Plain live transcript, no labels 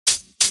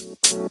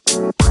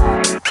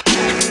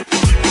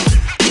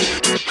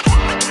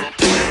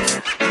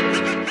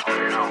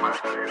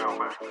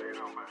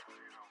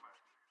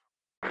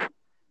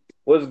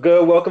What's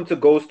good? Welcome to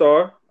Gold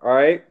Star. All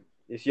right,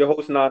 it's your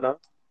host Nana,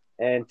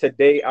 and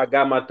today I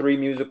got my three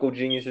musical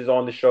geniuses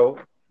on the show.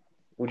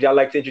 Would y'all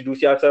like to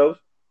introduce yourselves?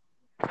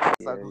 I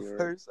Yeah, go yeah.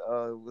 first.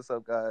 What's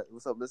up, guys?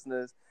 What's up,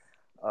 listeners?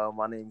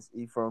 My name's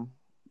Ephraim.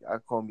 I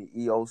call me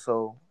E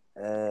also,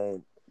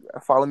 and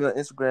follow me on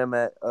Instagram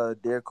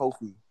at Dare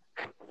Kofi.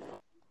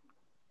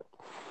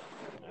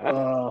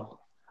 Uh,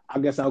 I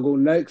guess I'll go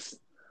next.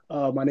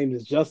 My name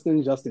is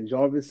Justin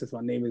Jarvis, since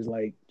my name is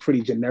like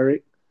pretty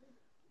generic.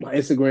 My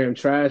Instagram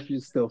trash, you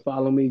still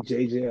follow me,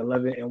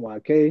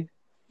 JJ11NYK.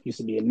 Used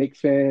to be a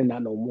Knicks fan,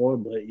 not no more,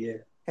 but yeah.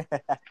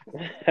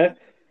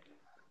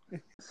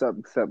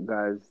 What's up,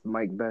 guys?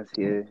 Mike Best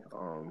here.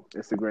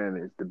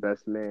 Instagram is the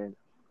best man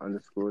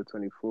underscore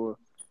 24.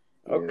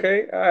 Yeah.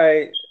 Okay, all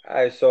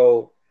right.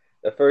 So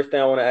the first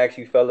thing I want to ask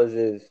you fellas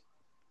is,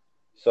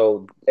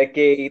 so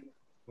decade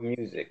of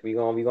music. We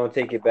gonna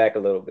take it back a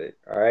little bit.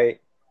 All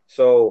right.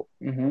 So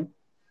Mm-hmm.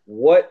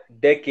 what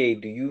decade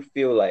do you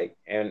feel like,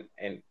 and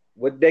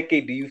what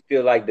decade do you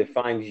feel like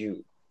defines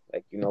you?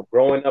 Like,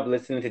 growing up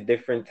listening to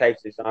different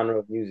types of genre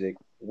of music,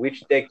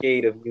 which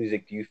decade of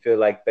music do you feel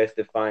like best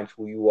defines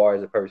who you are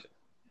as a person?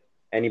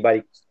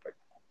 Anybody can start.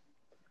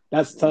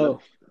 That's Let,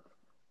 tough.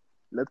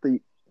 let the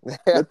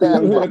let the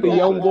young buck Let the go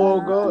young first. boy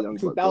Let the go. young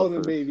buck go 2000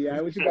 first. baby. All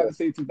right, what you got to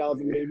say?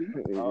 2000 baby.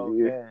 Oh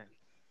Yeah. man.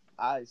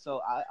 I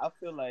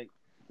feel like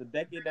the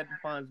decade that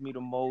defines me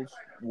the most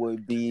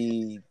would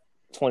be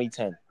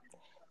 2010.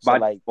 So By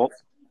like, default.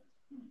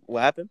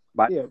 what happened?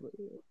 Yeah,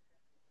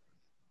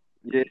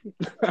 Yeah.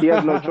 He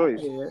has no choice.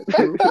 yeah,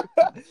 true.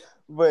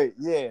 But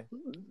yeah,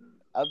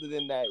 other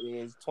than that,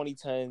 is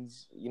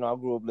 2010s. I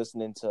grew up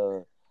listening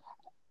to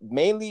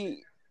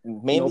mainly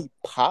No,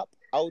 pop.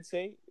 I would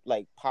say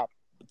like pop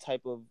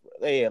type of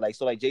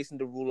like Jason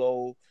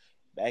Derulo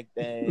back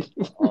then.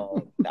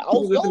 You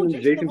listening to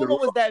Jason Jason Derulo Derulo?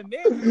 was that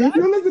man. You guys,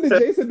 you listen to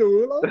Jason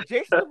Derulo?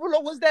 Jason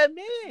Derulo was that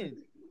man.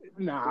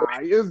 Nah,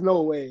 there's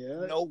no way.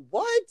 Huh? No,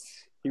 what?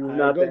 He was All right,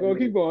 not go, that go,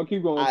 keep man. going,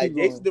 keep going, keep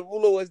Jason going.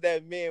 Derulo was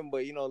that man,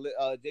 but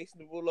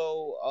Jason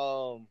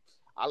Derulo.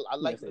 I Yeah,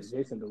 like say listen.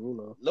 Jason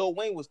Derulo. Lil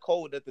Wayne was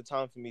cold at the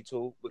time for me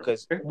too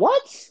because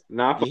What?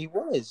 Nah, yeah, he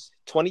was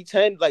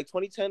 2010, like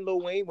 2010. Lil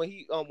Wayne when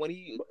he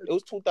it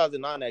was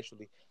 2009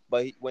 actually,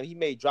 but when he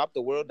made Drop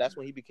the World, that's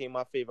when he became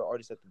my favorite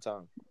artist at the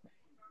time.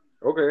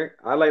 okay.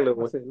 I like Lil I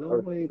Wayne. said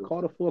Lil Wayne.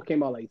 Carter 4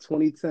 came out like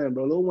 2010,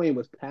 bro. Lil Wayne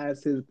was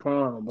past his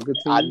prime. But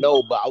I continue.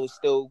 know, but I was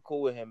still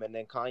cool with him, and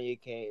then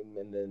Kanye came,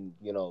 and then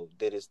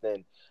did his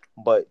thing.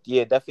 But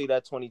yeah, definitely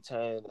that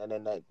 2010, and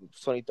then that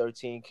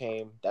 2013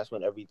 came. That's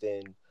when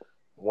everything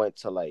went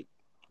to like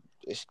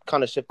it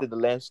kind of shifted the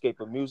landscape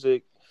of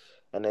music,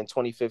 and then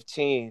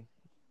 2015,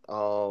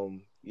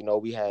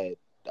 we had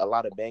a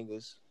lot of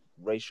bangers.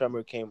 Ray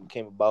Shremmer came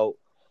about,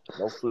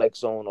 No Flex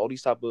Zone, all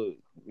these type of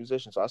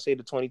musicians. So I say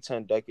the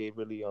 2010 decade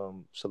really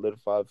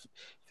solidified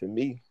for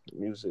me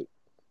music.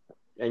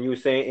 And you were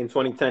saying in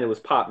 2010 it was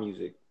pop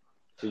music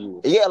for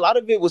you. Yeah, a lot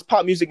of it was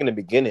pop music in the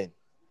beginning.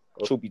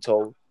 Okay. Truth be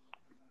told,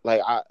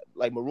 like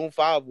Maroon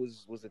 5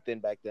 was a thing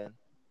back then.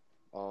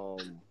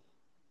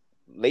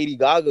 Lady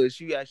Gaga,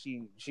 she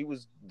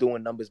was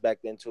doing numbers back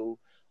then too.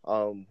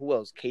 Who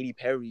else? Katy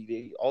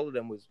Perry. All of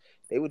them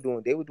they were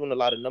doing a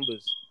lot of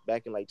numbers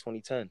back in like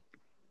 2010.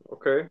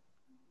 Okay.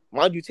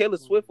 Mind you, Taylor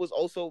Swift was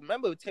also,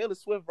 remember Taylor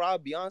Swift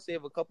robbed Beyonce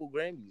of a couple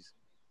Grammys.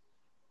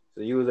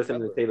 So you were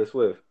listening Remember? to Taylor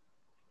Swift.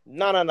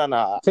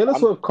 No. Taylor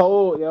Swift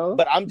cold, yo.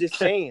 But I'm just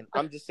saying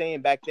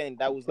back then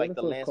that was like Taylor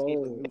the Swift landscape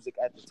of cold. music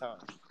at the time.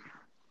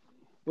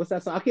 What's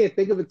that song? I can't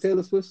think of a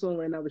Taylor Swift song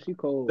right now, but she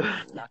cold.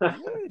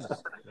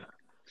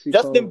 She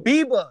Justin cold.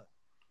 Bieber.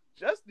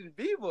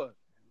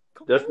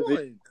 Come Justin on.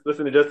 Bieber.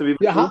 Listen to Justin Bieber.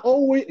 Yeah, how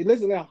old were you?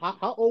 Listen, now,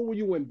 how old were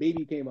you when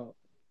Baby came out?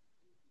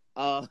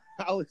 I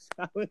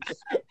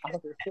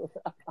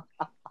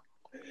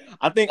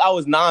think I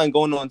was 9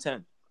 going on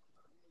 10.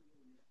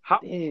 How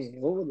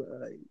Damn, what was it,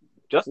 like,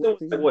 Justin was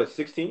 14? like what,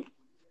 16?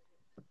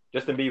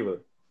 Justin Bieber.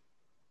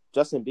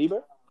 Justin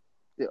Bieber?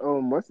 It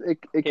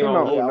came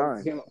out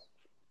yeah, 09.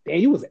 Damn,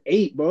 you was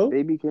 8, bro.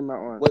 Baby came out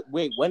on.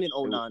 Wait, when in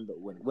 09 though?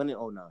 When in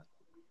 09?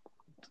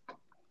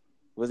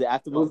 Was it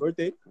after my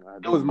birthday?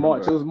 It was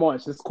March. It was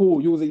March. It's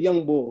cool. You was a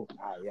young bull.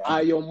 Yeah.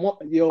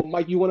 Yo,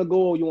 Mike, you want to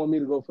go or you want me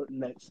to go for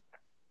next?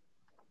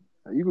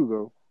 You could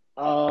go.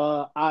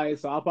 All right.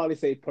 So I'll probably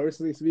say,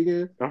 personally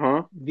speaking,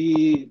 Uh-huh.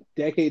 the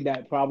decade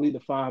that probably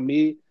defined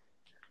me.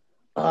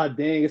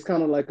 Dang, it's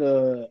kind of like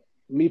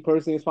me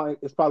personally.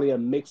 It's probably a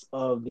mix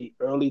of the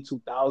early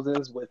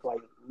 2000s with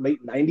like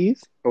late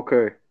 90s.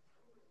 Okay.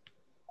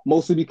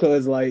 Mostly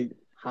because like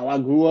how I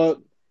grew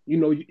up.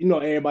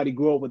 Everybody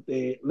grew up with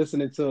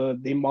listening to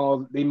their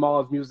mom's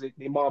music,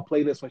 their mom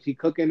playlist when she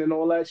cooking and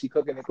all that. She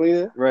cooking and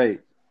cleaning.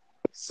 Right.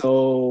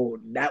 So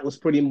that was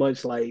pretty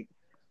much like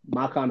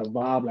my kind of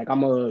vibe. Like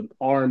I'm a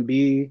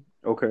R&B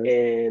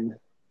Okay. and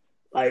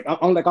like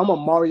I'm a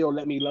Mario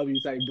Let Me Love You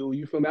type dude.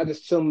 You feel me? I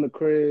just chill in the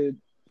crib,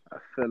 I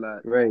feel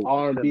that. Right.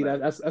 R&B. Feel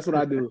That's what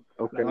I do.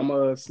 Okay. Like I'm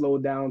a slow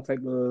down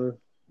type of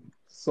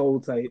soul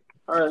type.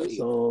 All right.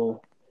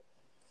 So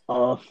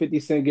 50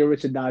 Cent Get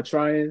Rich or Die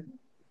Trying.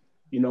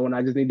 You know, when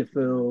I just need to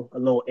feel a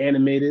little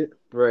animated.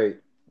 Right.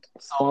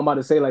 So I'm about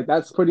to say like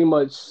that's pretty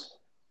much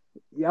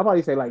yeah, I'm about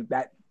to say like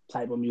that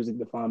type of music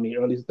defined me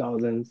early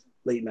 2000s,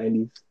 late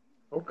 90s.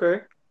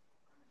 Okay.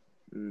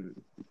 Mm.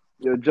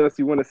 Yo, Just,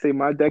 you want to say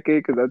my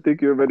decade? Because I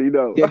think you already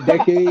know. Your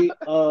decade,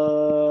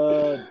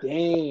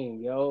 dang,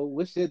 yo,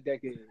 what's your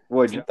decade?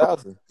 What?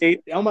 2000. I'm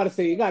about to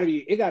say it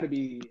gotta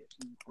be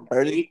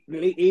Early.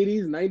 late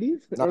 80s,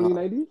 90s, Nah. early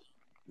 90s.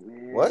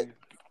 Man, What?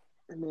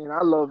 Man,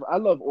 I love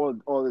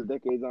all the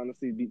decades.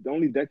 Honestly, the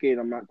only decade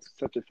I'm not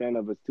such a fan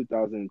of is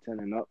 2010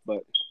 and up.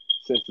 But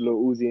since Lil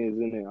Uzi is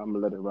in it, I'm gonna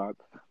let it rock.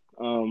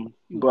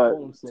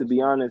 But to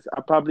be honest,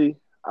 I probably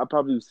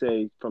would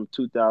say from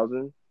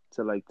 2000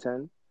 to like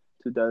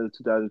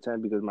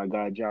 2010 because my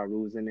guy Ja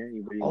Rule's in it.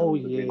 You already know Oh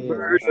he's a big yeah,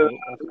 rapper.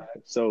 that's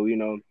right. So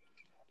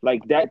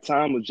like that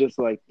time was just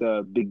like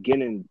the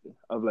beginning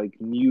of like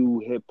new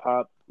hip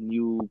hop,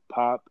 new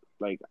pop.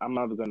 Like I'm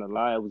not gonna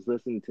lie, I was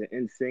listening to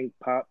NSYNC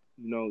pop.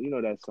 You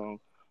know that song.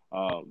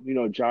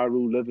 Ja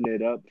Rule living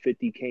it up.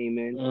 50 came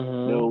in.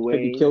 Lil 50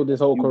 Wayne. killed his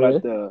whole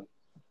career.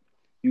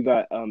 You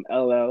got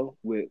LL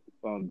with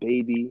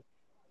Baby.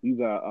 You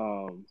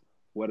got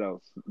what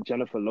else?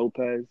 Jennifer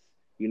Lopez.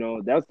 You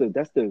know that's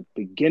the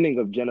beginning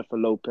of Jennifer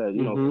Lopez.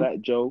 You know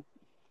Fat Joe.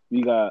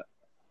 We got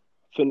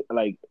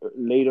like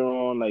later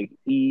on like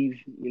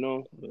Eve. You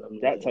know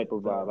that type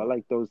of vibe. I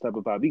like those type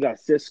of vibe. We got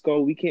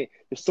Cisco. There's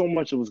so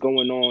much that was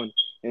going on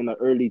in the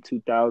early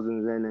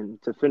 2000s, and then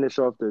to finish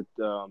off the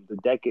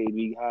decade,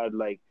 we had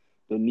like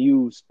the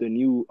new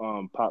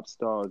pop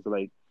stars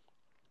like.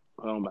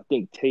 I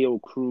think Teo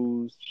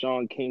Cruz,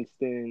 Sean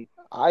Kingston,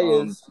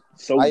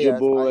 Soulja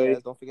Boy.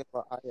 Don't forget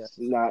about Ayaz.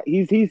 Nah,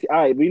 he's all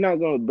right. We're not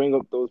gonna bring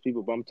up those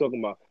people, but I'm talking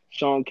about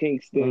Sean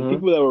Kingston,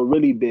 people that were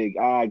really big,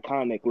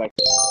 iconic, like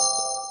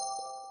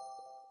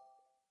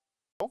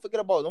Don't sleep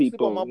on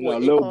people. my boy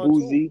Lil Akon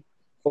Boozy,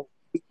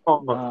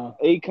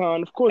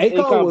 Akon, of course.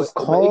 Akon was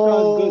but cold,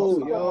 Akon's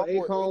good too. yo.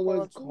 Akon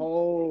was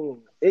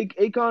cold.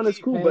 Akon is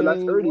cool, but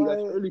that's early. What?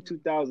 That's early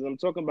 2000s. I'm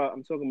talking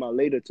about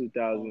later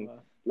 2000s,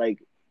 like.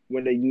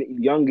 When the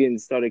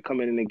youngins started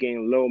coming in the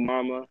game, Lil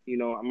Mama,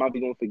 I'm not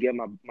even gonna forget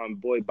my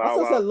boy Bow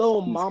Wow. I said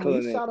Lil Mama.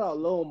 He shout out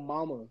Lil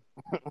Mama.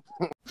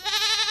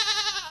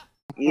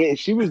 Yeah,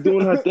 she was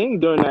doing her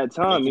thing during that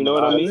time. You know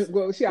what I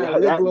mean? She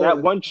had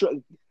that one track.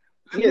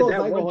 Yeah,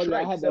 that one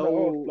track. I had the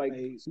whole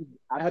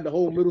I had the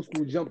whole middle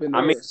school jumping.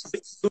 I mean,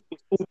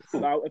 if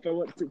I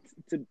went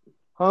to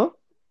huh?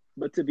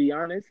 But to be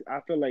honest,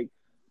 I feel like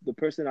the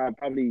person I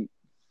probably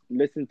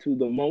listen to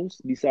the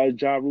most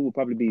besides Ja Rule would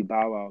probably be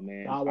Bow Wow,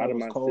 man. Bow Wow Out of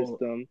was My cold.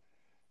 System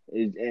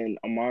and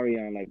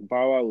Omarion. Like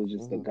Bow Wow was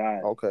just a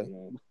guy. Okay.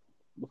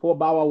 Before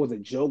Bow Wow was a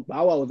joke,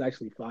 Bow Wow was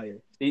actually fire.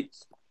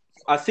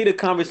 I see the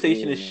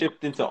conversation is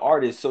shifting to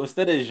artists. So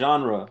instead of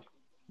genre,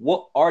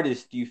 what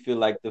artists do you feel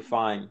like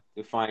define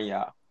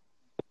y'all?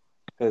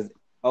 Because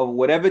of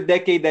whatever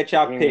decade that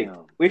y'all picked,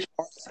 which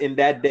artist in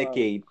that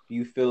decade do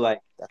you feel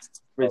like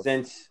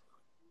presents,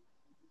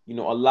 a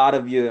lot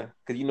of your?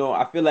 Because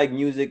I feel like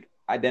music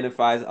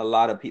identifies a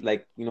lot of people.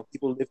 Like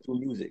people live through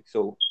music.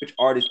 So which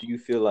artist do you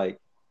feel like,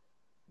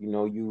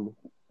 you?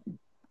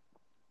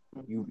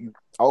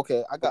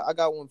 Okay, I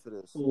got one for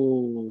this.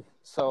 Ooh.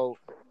 So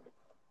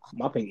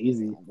my pick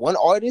easy. One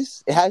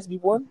artist? It has to be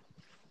one?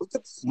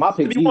 My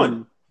pick easy.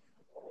 One.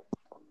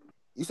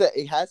 You said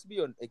it has to be,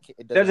 or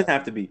it doesn't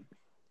have to be.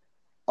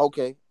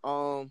 Okay.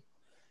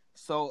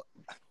 So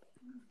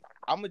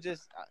I'm gonna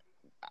just.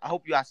 I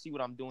hope you guys see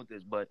what I'm doing with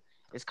this, but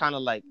it's kind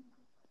of like,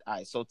 all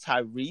right. So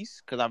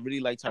Tyrese, because I really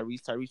like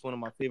Tyrese. Tyrese, one of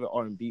my favorite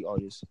R&B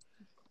artists.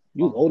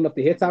 You old enough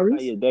to hear Tyrese?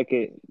 Not your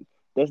decade.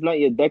 That's not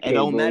your decade. It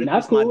don't matter.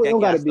 That's cool. My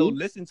decade. I still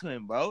listen to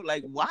him, bro.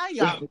 Like, why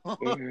y'all?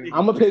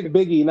 I'm gonna pick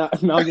Biggie. No,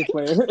 I'm just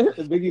playing.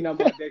 Biggie not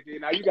my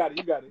decade. Now you got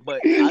it. But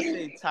I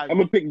say Tyrese. I'm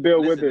gonna pick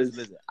Bill Withers.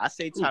 Listen. I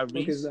say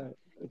Tyrese,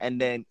 and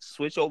then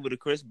switch over to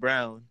Chris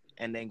Brown,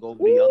 and then go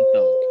to Young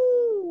Thug.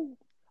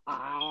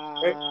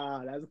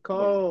 That's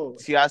cold.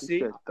 See, I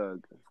see.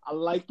 I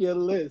like your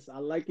list.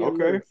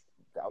 List.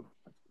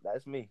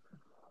 That's me.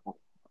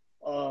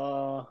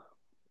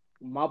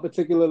 My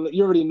particular,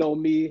 you already know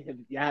me. If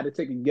you had to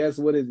take a guess,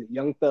 what is it?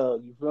 Young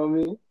Thug. You feel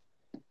me?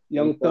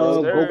 Young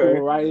Thug, vocal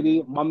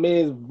variety. My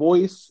man's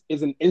voice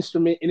is an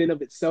instrument in and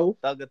of itself.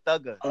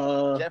 Thugger.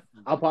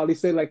 I'll probably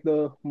say like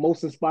the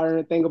most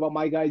inspiring thing about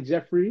my guy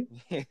Jeffrey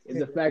is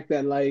the fact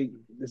that like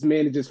this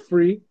man is just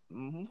free,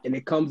 and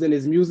it comes in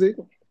his music.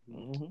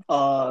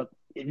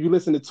 If you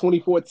listen to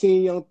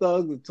 2014 Young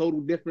Thug, the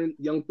total different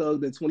Young Thug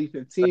than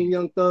 2015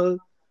 Young Thug.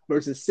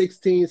 Versus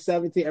 16,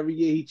 17, every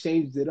year he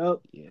changed it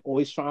up.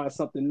 Always trying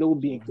something new,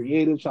 being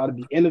creative, trying to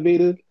be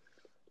innovative.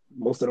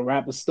 Most of the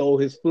rappers stole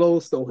his flow,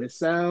 stole his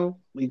sound.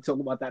 We talk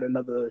about that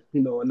another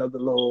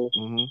little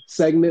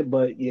segment.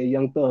 But yeah,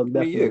 Young Thug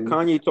definitely.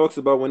 Kanye talks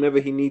about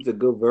whenever he needs a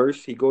good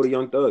verse, he go to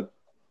Young Thug.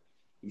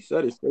 He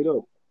said it straight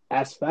up.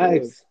 That's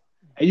facts.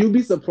 And you'd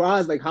be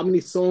surprised like how many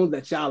songs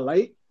that y'all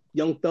like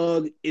Young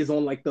Thug is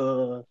on like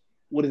the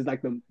what is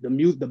like the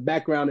music, the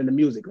background in the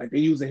music. Like they're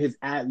using his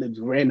ad libs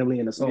randomly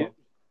in the song.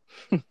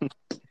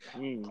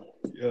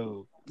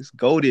 Yo, it's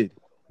goated.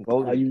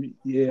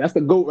 Yeah, that's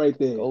the GOAT right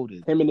there.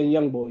 Goated. Him and the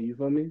Young Boy, you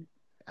feel me?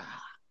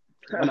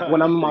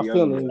 When I'm in my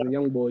feelings, the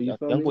Young Boy, you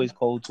feel me? Young Boy's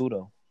cold too,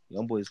 though.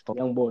 Young Boy's cold.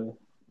 Young Boy.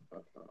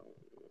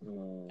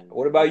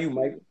 What about you,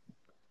 Mike?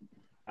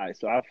 All right,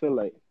 so I feel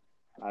like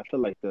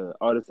the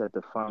artists that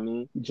define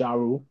me, Ja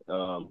Rule.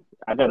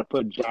 I gotta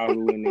put Ja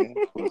Rule in there.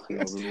 Of course,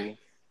 Ja Rule.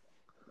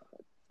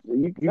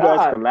 You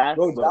guys can laugh,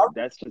 but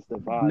that's just the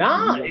vibe.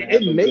 Nah,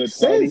 it makes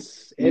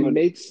sense. It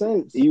makes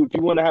sense. If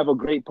you want to have a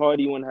great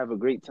party, you want to have a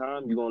great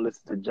time, you're gonna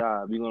listen to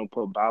Ja. You're gonna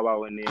put Bow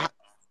Wow in there.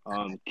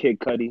 Kid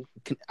Cudi.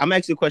 I'm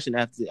asking a question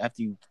after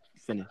you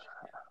finish.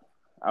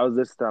 I was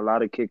listening to a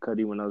lot of Kid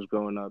Cudi when I was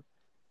growing up,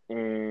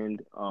 and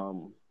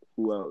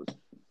who else?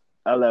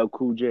 LL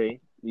Cool J.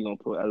 You gonna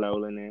put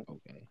LL in there?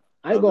 Okay.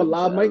 I ain't gonna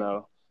lie, Mike.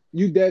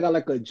 You dad got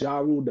like a Ja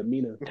Rule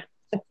demeanor.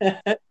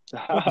 I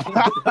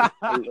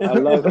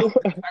love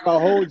like a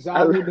whole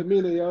Ja Rule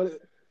demeanor, yo.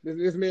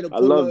 This man. I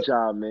love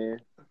Ja,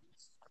 man.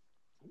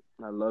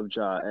 I love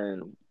Ja,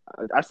 and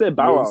I said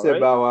Bow Wow. You said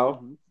right? Bow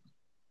Wow.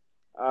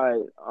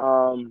 All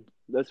right.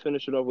 Let's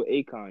finish it off with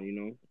Akon. You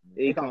know,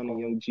 Akon and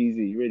Young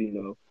Jeezy. You already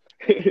know.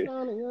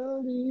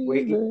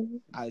 Wait. All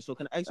right. So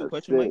can I ask you a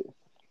question, Mike?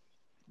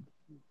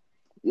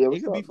 Yeah,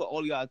 it could be for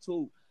all y'all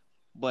too,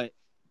 but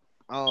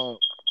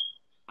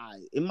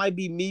it might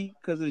be me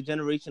because of the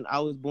generation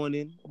I was born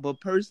in. But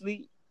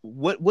personally,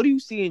 what do you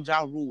see in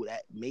Ja Rule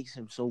that makes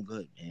him so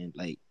good, man?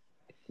 Like,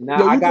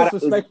 nah, you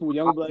disrespectful,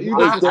 young blood. You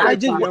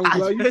disrespectful, young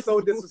blood. You so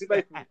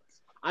disrespectful.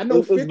 I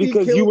know 50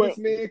 killed this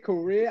man's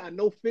career. I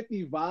know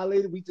 50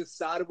 violated. We just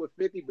sided with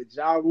 50, but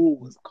Ja Rule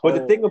was cold.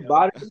 But the thing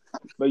about it,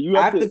 but you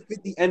after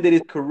 50 ended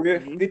his career,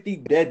 50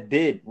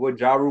 did what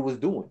Ja Rule was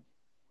doing.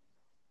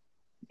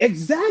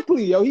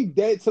 Exactly, yo. He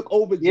took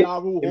over Ja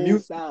Rule whole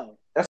style.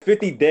 That's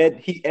 50 dead.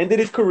 He ended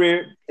his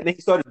career, and then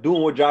he started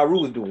doing what Ja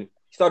Rule was doing.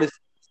 He started.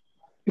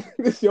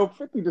 Yo,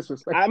 50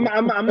 disrespectful.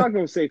 I'm not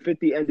gonna say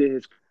 50 ended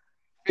his.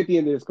 50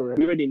 ended his career.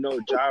 We already know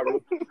Ja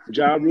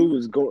Rule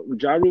was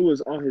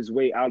on his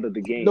way out of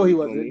the game. No, he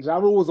wasn't. Ja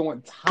Rule was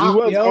on top. He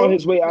was on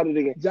his way out of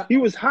the game. He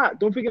was hot.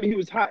 Don't forget, he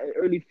was hot in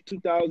early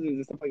 2000s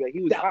and stuff like that. He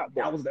was hot.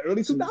 That was the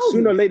early 2000s.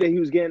 Sooner or later, he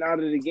was getting out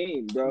of the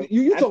game, bro.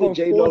 You talking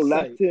J-Lo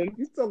left him.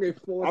 You talking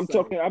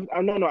foresight.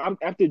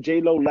 After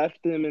J-Lo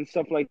left him and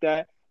stuff like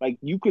that. Like,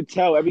 you could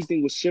tell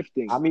everything was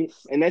shifting. I mean,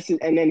 and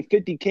then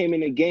 50 came in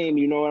the game.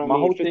 You know what I mean?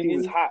 Whole 50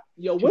 was hot.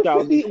 Yo,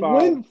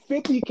 when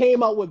 50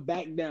 came out with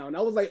Back Down,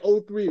 that was like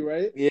 03,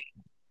 right? Yeah.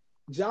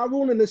 Ja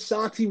Rule and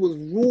Ashanti was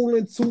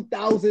ruling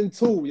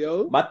 2002,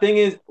 yo. My thing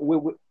is,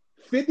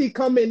 50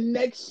 coming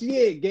next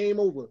year, game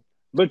over.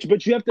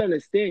 But you have to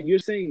understand, you're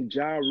saying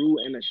Ja Rule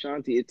and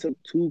Ashanti. It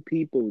took two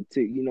people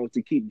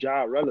to keep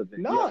Ja relevant.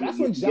 No, that's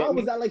when Ja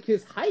was at like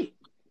his height.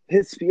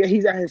 He's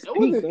at his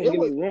peak. Don't get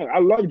me wrong. I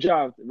love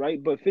Ja,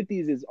 right? But 50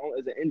 is as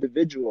an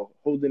individual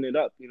holding it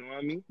up. You know what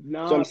I mean?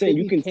 Nah, so I'm saying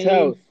you can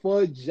tell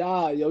for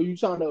Ja, yo. You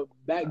trying to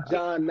back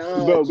Ja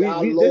now? Bro,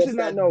 this is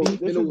not no beef.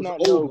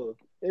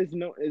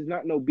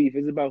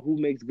 It's about who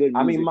makes good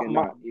music and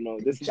not. You know,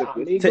 this is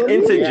to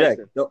interject.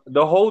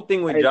 The whole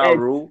thing with Ja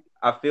Rule,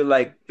 I feel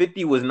like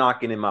 50 was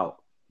knocking him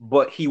out,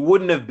 but he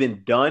wouldn't have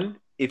been done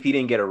if he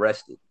didn't get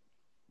arrested.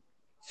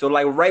 So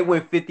like right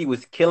when 50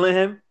 was killing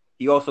him,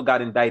 he also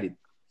got indicted.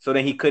 So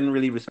then he couldn't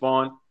really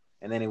respond,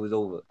 and then it was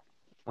over.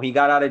 When he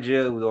got out of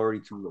jail, it was already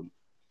too late.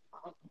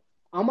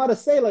 I'm about to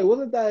say, like,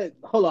 wasn't that?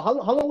 Hold on,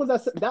 how long was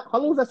that? How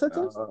long was that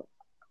sentence? A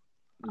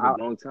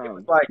long time.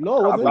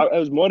 It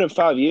was more than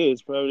 5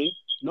 years, probably.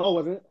 No, it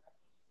wasn't. It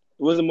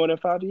wasn't more than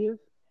 5 years.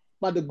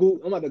 I'm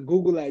about to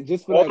Google that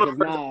just for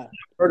that,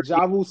 because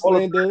Ja Rule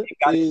slander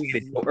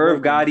is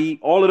Irv Gotti,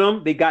 all of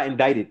them, they got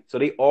indicted. So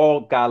they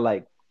all got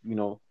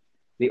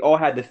they all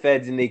had the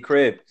feds in their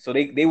crib. So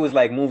they was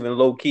like moving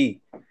low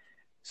key.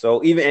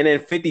 So and then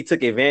 50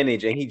 took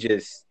advantage, and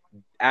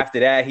after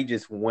that he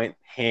just went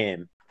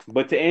ham.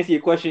 But to answer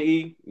your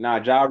question,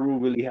 Ja Rule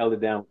really held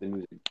it down with the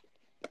music.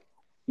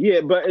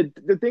 Yeah, but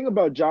the thing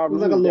about Ja Rule,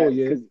 like a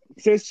lawyer.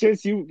 Since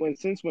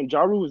when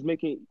Ja Rule was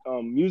making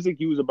music,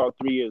 he was about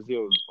 3 years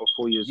old or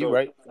 4 years old.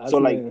 Right. So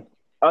like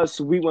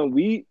us, when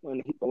it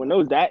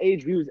was that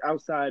age, we was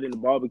outside in the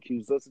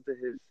barbecues, listening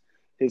to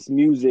his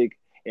music.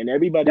 And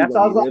everybody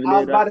was living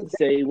it up to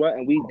say what,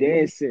 and we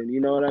dancing. You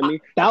know what I mean?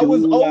 That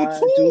was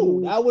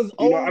 02. That was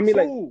 02. You know, I mean,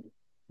 like,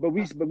 but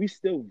we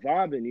still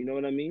vibing. You know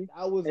what I mean?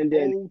 That was and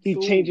then 02. He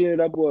changing it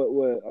up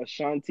with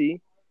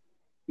Ashanti.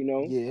 You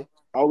know, yeah,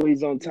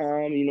 always on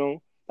time. You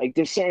know, like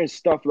there's certain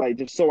stuff like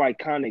just so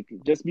iconic.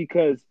 Just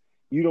because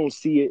you don't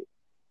see it,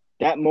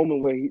 that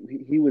moment where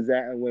he was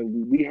at, and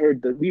when we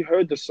heard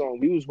the song,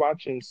 we was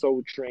watching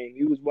Soul Train.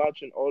 We was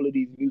watching all of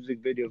these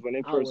music videos when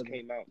it first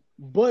came out.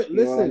 But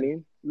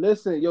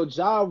listen, yo,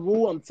 Ja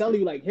Rule, I'm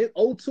telling you, like his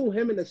 02,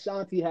 him and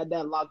Ashanti had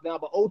that locked down.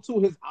 But 02,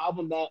 his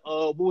album that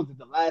what was it,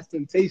 The Last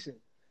Temptation?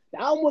 The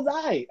album was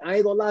alright. I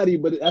ain't gonna lie to you,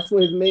 but that's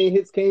where his main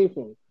hits came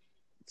from.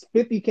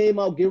 50 came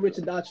out, Get Rich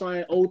or Die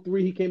Trying.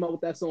 03, he came out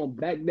with that song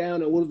Back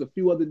Down, and what was a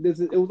few other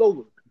disses. It was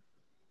over.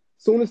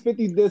 Soon as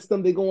 50 dissed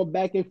them, they going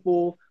back and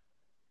forth.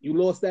 You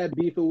lost that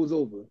beef, it was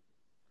over.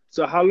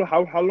 So how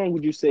long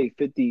would you say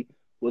 50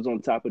 was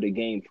on top of the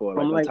game for?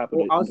 From on top of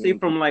the I'll say game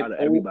from like out of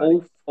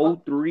everybody?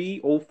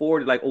 03, 04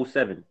 to like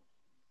 07.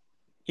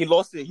 He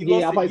lost it. He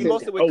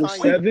lost it with Kanye.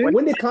 07?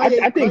 When did Kanye?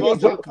 I think Kanye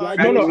dropped Kanye-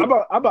 Graduation?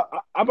 No.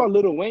 How about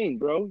Lil Wayne,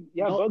 bro?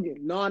 Y'all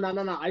bugging. No.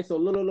 I so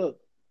look.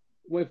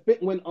 When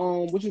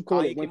what you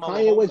call Kanye it? When came out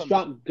with Kanye West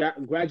Homecoming.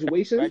 dropped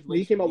Graduation,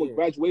 he came out with yeah.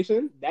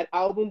 Graduation. That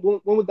album,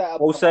 when was that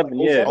album? 07,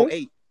 yeah. 08.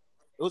 It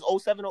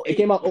was 07, 08. It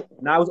came out.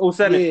 Now it was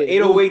 07. Yeah,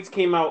 808s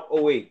came out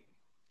 08.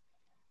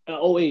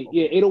 08.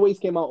 Yeah,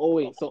 808s came out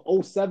 08.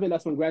 So 07,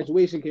 that's when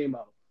Graduation came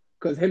out.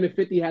 Because him and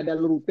 50 had that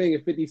little thing,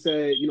 and 50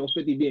 said,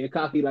 50 being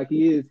cocky like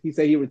he is, he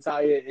said he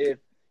retired if,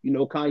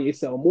 Kanye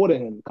sell more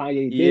than him.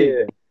 Kanye did.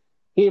 Yeah.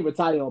 He didn't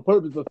retire on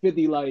purpose, but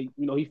 50,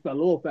 he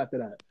fell off after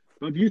that.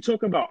 If you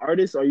talking about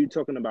artists, or are you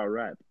talking about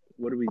rap?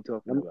 What are we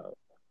talking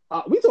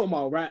about? We talking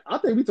about rap. I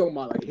think we talking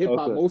about like hip hop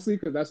Okay. mostly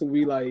because that's what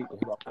we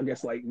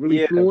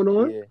really fluent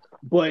on. Yeah.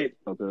 But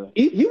Okay.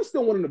 he was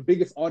still one of the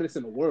biggest artists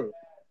in the world.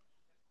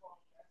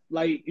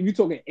 Like if you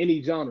talking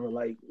any genre,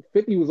 like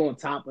 50 was on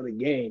top of the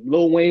game.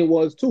 Lil Wayne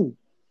was too.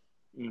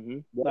 Mm-hmm.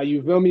 Like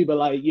you feel me?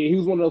 But he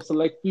was one of those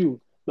select few.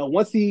 But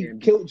once he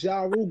killed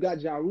Ja Rule, got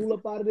Ja Rule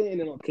up out of there, and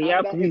then on top Can y'all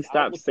of that, please his stop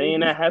album saying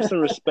was that? Have some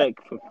respect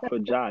for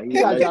Ja. He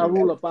got Ja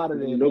Rule up out of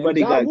there.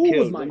 Nobody man. Ja got Rule killed.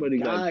 was my Nobody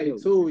got guy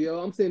killed. too, yo.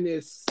 I'm sitting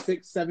there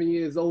 6, 7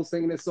 years old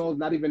singing this song,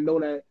 not even know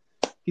that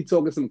he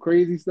talking some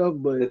crazy stuff. The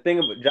But thing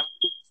about John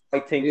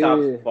White tank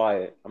tops is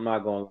fire. I'm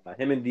not going to lie.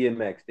 Him and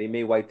DMX, they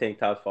made white tank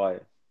tops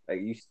fire.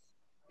 Like you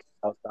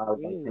outside with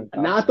white tank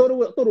tops. now I thought it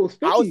was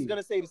 50. I was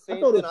gonna say the same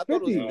I thought thing. it I was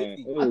thought it was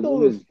 50. 50. I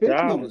thought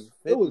it was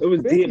 50. It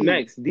was 50.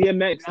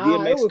 DMX.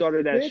 Nah, it was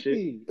started that 50.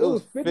 shit. It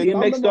was 50. I DMX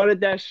remember- started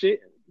that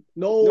shit.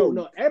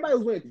 No. Everybody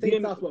was wearing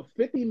tank tops, but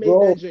 50 made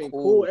that joint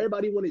cool.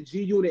 Everybody wanted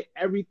G Unit,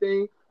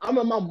 everything. I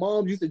remember my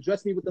mom used to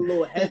dress me with the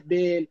little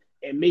headband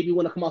and maybe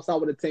want to come outside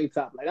with a tank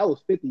top. Like that was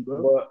 50,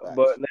 bro.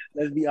 But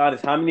let's be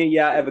honest. How many of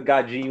y'all ever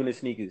got G Unit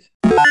sneakers?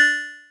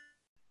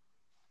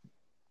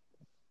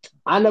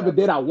 I never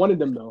did. I wanted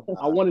them though.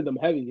 I wanted them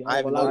heavy. I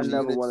haven't Well, known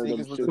never G-Unit wanted them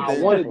sneakers was shoes. a I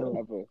thing. wanted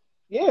them.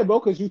 Yeah, bro,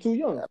 because you too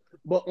young.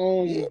 But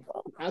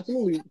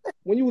absolutely.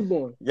 When you was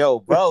born. Yo,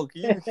 bro,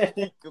 can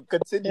you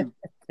continue?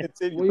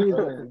 When you was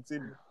Bro, born.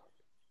 continue.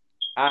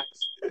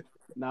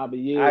 Nah, but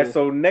yeah. All right,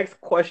 so next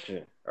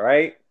question, all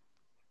right?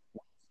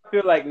 I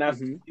feel like now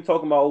Mhm. we're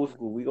talking about old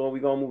school. We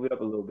gonna move it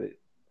up a little bit.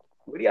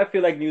 Where do y'all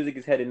feel like music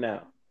is headed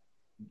now?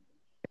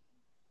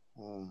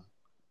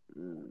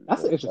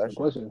 That's an interesting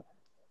question.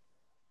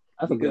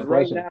 That's a Because good right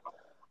question. now,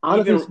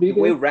 Honestly even speaking,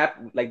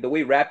 the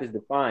way rap is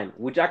defined,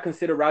 would y'all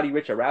consider Roddy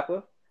Ricch a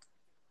rapper?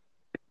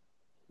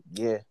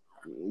 Yeah.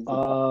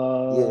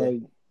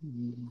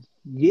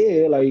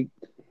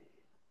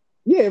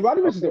 yeah,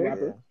 Roddy Ricch is a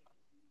rapper.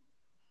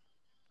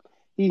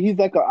 He's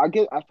like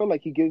I feel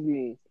like he gives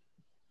me,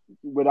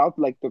 without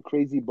like the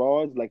crazy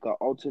bars, like an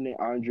alternate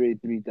Andre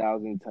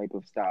 3000 type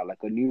of style, like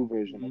a new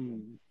version of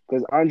him.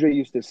 Because Andre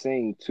used to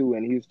sing too,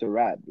 and he used to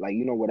rap, like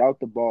without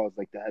the bars,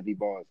 like the heavy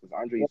bars. Because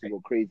Andre used to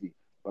go crazy,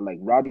 but like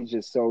Roddy's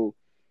just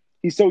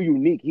he's so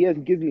unique. He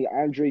gives me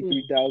Andre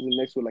 3000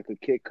 next with like a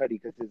Kid Cudi,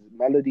 because his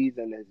melodies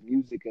and his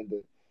music and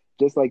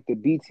just like the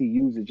beats he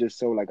uses just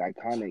so like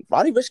iconic.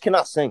 Roddy Ricch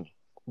cannot sing,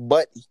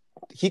 but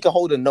he can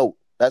hold a note.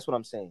 That's what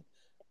I'm saying.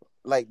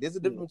 Like, there's a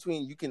difference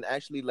between you can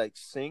actually like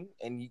sing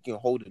and you can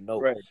hold a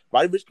note. Right.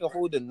 Roddy Ricch can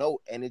hold a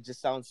note and it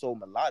just sounds so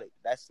melodic.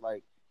 That's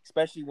like,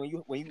 especially when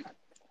you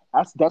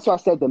That's why I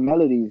said the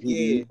melodies.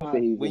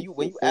 When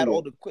you add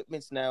all the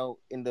equipments now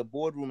in the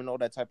boardroom and all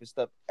that type of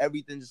stuff,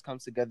 everything just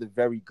comes together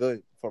very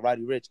good for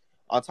Roddy Ricch.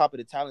 On top of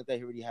the talent that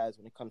he already has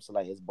when it comes to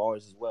like his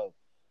bars as well.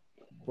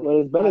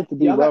 Well, it's better to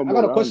be I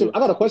got a question. I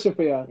got a question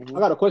for y'all. Mm-hmm. I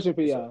got a question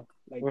for y'all.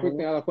 Like quick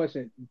thing, I got a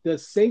question. The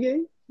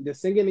singing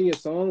in your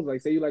songs, like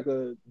say you like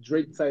a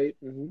Drake type,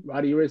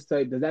 Roddy Ricch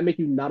type, does that make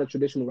you not a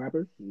traditional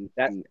rapper?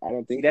 I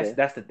don't think that's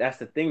so. that's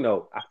the thing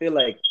though. I feel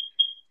like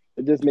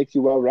It just makes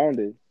you well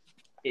rounded.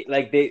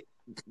 the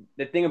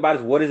thing about it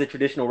is, what is a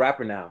traditional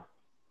rapper now?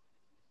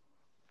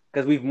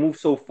 Because we've moved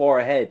so far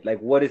ahead. Like,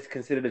 what is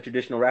considered a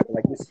traditional rapper?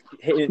 Like this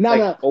hitting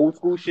old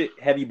school shit,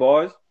 heavy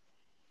bars.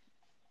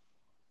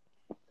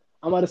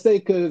 I'm about to say,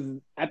 because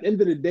at the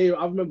end of the day,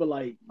 I remember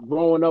like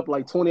growing up,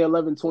 like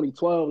 2011,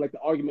 2012, like the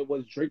argument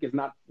was Drake is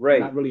not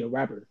really a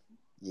rapper.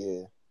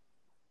 Yeah.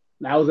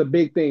 That was a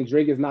big thing.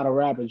 Drake is not a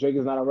rapper.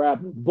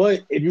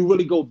 But if you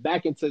really go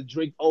back into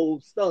Drake's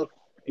old stuff,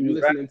 if you're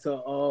listening to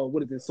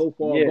what is it, So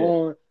Far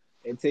Gone,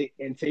 and take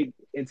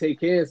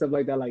care and stuff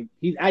like that, like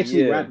he's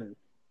actually rapping.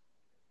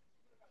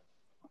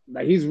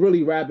 Like he's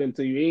really rapping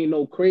to you. Ain't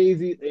no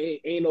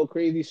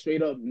crazy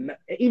straight up.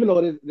 Even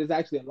though there's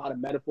actually a lot of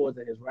metaphors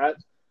in his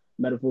raps,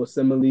 metaphors,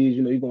 similes.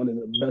 You're going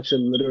into a bunch of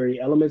literary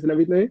elements and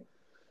everything.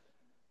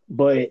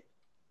 But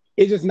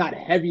it's just not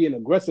heavy and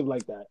aggressive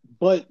like that.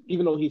 But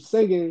even though he's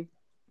singing,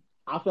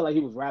 I feel like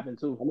he was rapping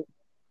too.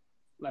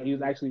 Like he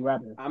was actually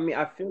rapping. I mean,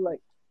 I feel like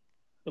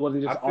It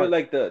wasn't I just feel art.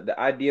 like the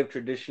idea of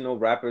traditional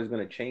rapper is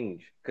gonna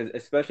change because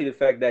especially the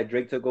fact that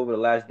Drake took over the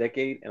last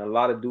decade and a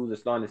lot of dudes are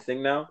starting to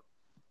sing now.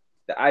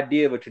 The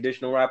idea of a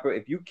traditional rapper,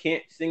 if you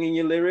can't sing in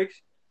your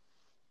lyrics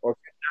or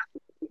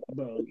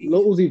Bro,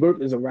 Lil Uzi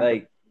Vert is a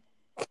rapper.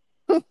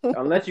 like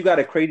unless you got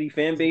a crazy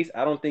fan base,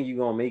 I don't think you're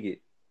gonna make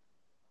it.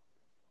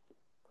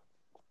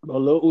 Bro,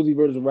 Lil Uzi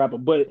Vert is a rapper.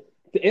 But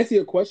to answer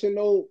your question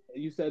though,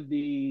 you said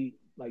the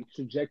like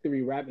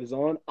trajectory rap is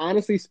on.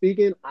 Honestly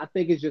speaking, I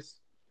think it's just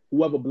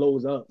whoever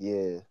blows up.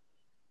 Yeah.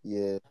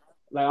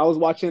 Like I was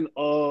watching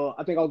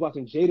I think I was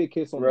watching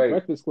Jadakiss on the Right.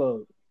 Breakfast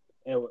Club.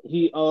 And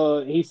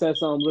he said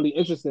something really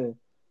interesting.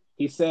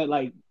 He said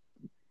like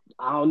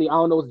I don't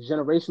know what the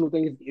generational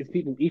thing is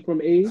people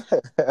Ephraim age.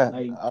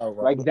 Like All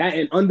right. like that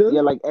and under.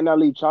 Yeah, like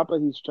NLE Chopper,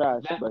 he's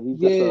trash, That, but he's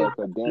just yeah. like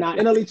a Nah,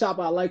 dancer. NLE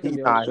Chopper, I like him,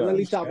 yo. NLE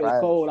He's Chopper is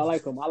trash. cold. I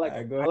like him. I like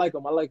Alright, him. go I ahead. like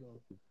him. I like him.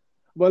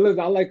 But listen,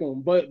 I like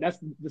him. But that's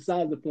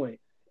besides the point.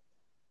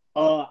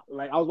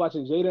 Like I was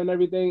watching Jada and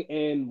everything,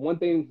 and one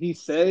thing he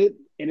said,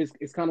 and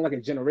it's kind of like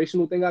a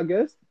generational thing, I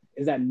guess,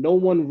 is that no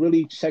one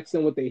really checks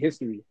in with their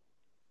history.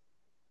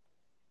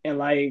 And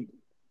like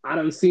I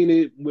done seen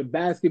it with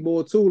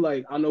basketball too.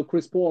 Like I know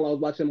Chris Paul, I was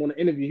watching him on the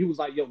interview. He was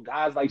like, "Yo,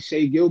 guys like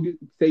Shea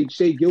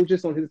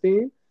Gilgis on his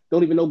team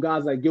don't even know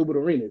guys like Gilbert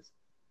Arenas.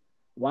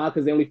 Why?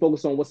 Because they only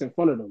focus on what's in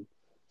front of them.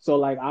 So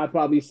like I'd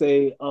probably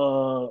say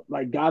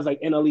like guys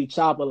like NLE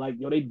Chopper, like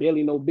yo, they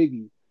barely know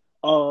Biggie.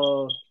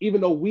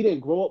 Even though we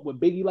didn't grow up with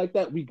Biggie like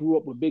that, we grew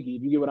up with Biggie,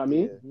 if you get what I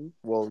mean. Yeah.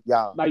 Well,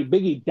 yeah. Like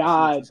Biggie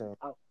died.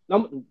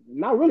 I'm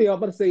not really, I'm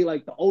about to say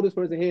like the oldest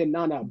person here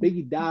now.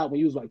 Biggie died when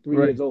he was like 3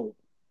 years old.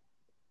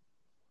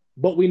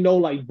 But we know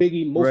like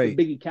Biggie, most of the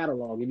Biggie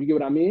catalog, if you get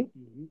what I mean.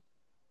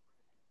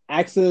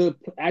 Ask a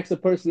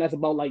person that's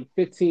about like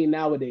 15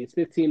 nowadays,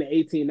 15 to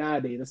 18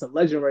 nowadays. That's a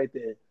legend right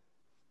there.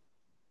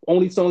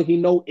 Only song he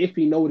know, if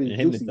he know it, is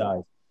Juicy.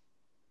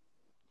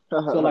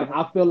 So like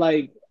I feel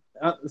like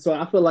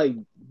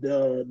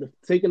the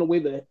taking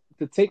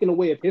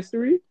away of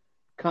history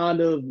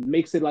kind of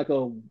makes it like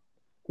a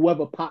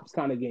whoever pops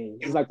kind of game.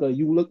 It's like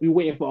you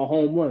waiting for a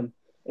home run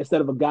instead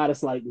of a guy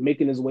that's like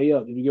making his way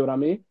up. If you get what I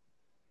mean,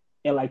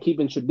 and like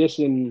keeping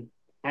tradition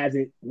as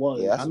it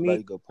was. Yeah, that's a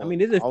very good point. I mean,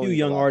 there's a few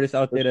young artists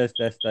out there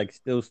that's like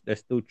still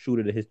true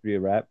to the history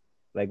of rap.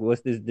 Like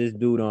what's this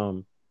dude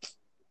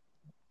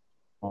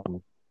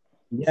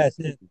yes,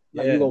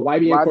 like you go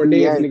YBN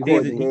Cordae as an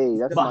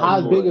example. But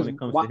how big is when it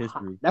comes to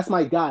history? That's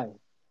my guy.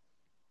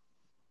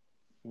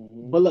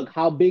 But look,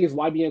 how big is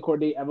YBN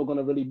Cordae ever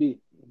gonna really be?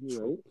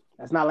 Right?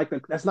 That's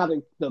not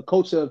the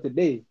culture of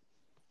today.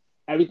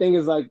 Everything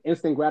is like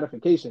instant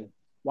gratification.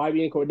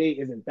 YBN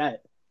Cordae isn't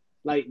that.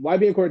 Like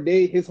YBN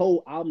Cordae, his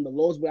whole album, The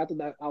Lost Boy, I thought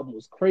that album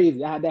was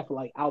crazy. I had that for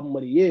like album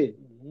of the year.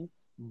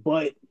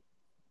 But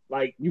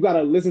like you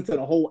gotta listen to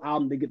the whole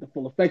album to get the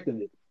full effect of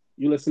it.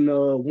 You listen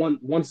to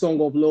one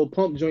song of Lil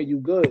Pump joint, you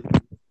good.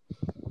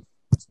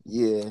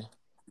 Yeah.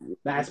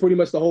 That's pretty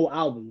much the whole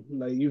album.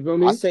 Like you feel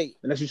me? I say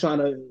unless you're trying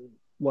to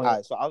what? All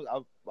right, so I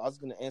was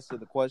gonna answer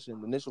the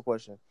initial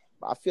question.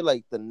 But I feel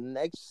like the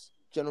next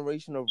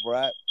generation of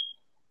rap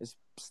is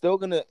still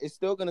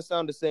gonna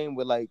sound the same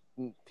with like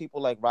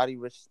people like Roddy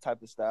Ricch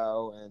type of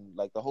style and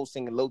like the whole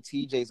singing. Lil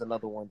TJ's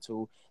another one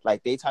too,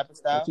 like they type of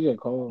style.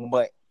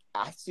 But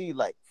I see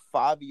like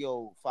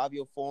Fabio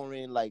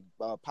Foreign, like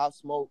Pop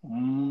Smoke.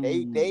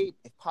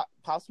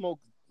 Pop Smoke,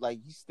 like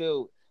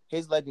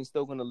his legend's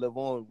still gonna live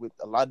on with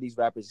a lot of these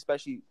rappers,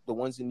 especially the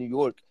ones in New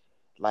York.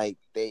 Like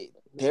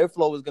their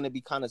flow is gonna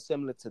be kind of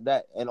similar to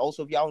that. And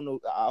also, if y'all know,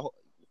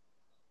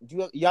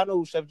 y'all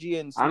know Chef G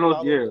and I know,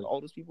 all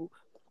those people.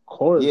 Of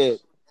course. Yeah.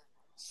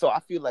 So I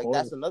feel like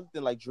that's another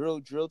thing, like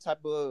drill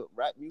type of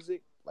rap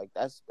music. Like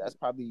that's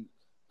probably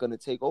gonna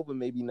take over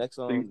maybe next.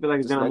 So you feel like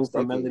it's gonna move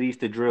from melodies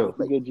to drill?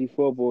 Like good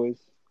G4 boys.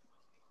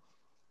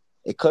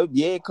 It could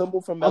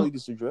move from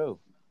melodies to drill.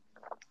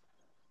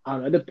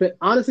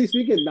 Honestly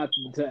speaking, not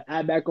to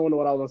add back on to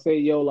what I was gonna say,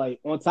 yo, like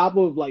on top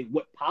of like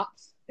what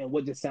pops and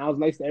what just sounds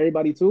nice to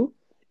everybody too,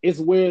 it's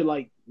where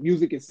like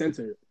music is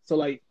centered. So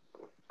like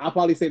I'll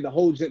probably say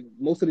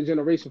most of the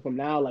generation from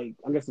now, like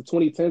I guess the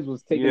 2010s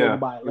was taken over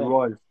by Atlanta. It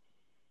was.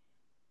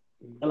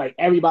 And like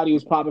everybody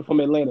was popping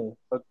from Atlanta.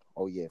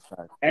 Oh yeah,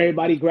 fact.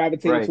 Everybody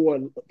gravitated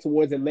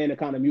towards Atlanta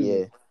kind of music.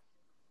 Yeah.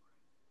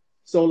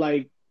 So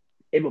like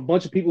if a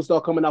bunch of people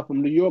start coming out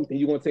from New York, then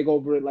you're gonna take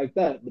over it like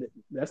that. But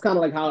that's kind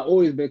of like how it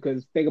always been.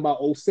 Because think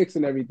about 06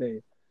 and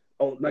everything.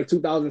 Oh, like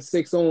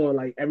 2006 on,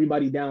 like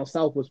everybody down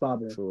south was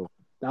popping. True.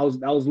 That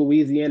was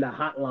Louisiana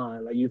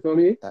hotline. Like you feel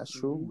me? That's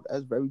true.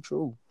 That's very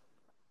true.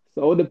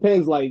 So it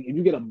depends. Like if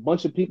you get a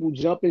bunch of people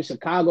jumping,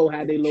 Chicago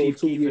had their little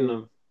 2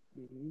 years.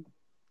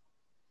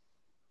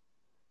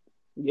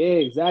 Yeah,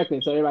 exactly.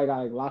 So everybody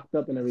got like locked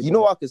up and everything. You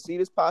know, I could see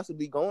this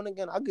possibly going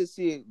again. I could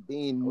see it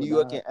being New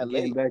York and LA.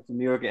 Getting back to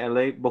New York and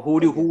LA. But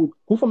who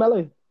from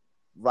LA?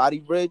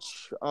 Roddy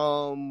Ricch.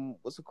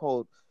 What's it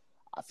called?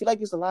 I feel like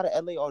there's a lot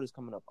of LA artists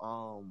coming up.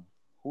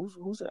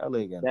 Who's in LA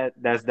again?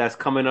 That's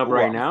coming up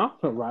right now.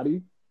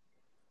 Roddy.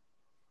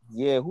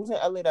 Yeah, who's in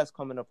LA that's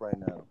coming up right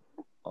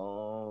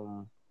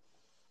now?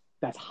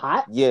 That's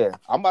hot. Yeah,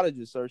 I'm about to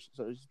just search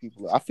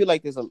people. I feel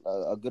like there's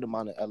a good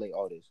amount of LA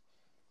artists.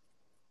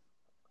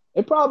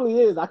 It probably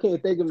is. I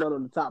can't think of none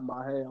on the top of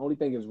my head. Only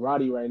thing is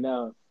Roddy right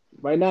now.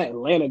 Right now,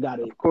 Atlanta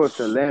got it. Of course,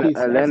 Atlanta, That's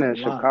Atlanta a and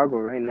lot. Chicago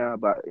right now,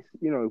 but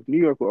New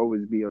York will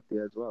always be up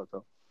there as well.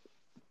 So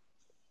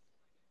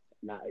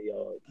Nah,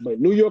 yo,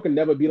 but New York can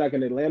never be like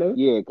in Atlanta.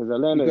 yeah, because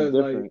Atlanta is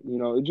different.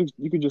 Like, It just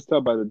you could just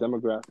tell by the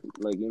demographic.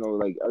 Like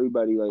like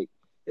everybody like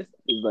is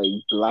like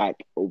black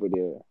over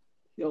there.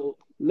 Yo,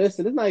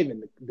 listen, it's not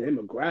even the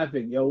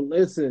demographic. Yo,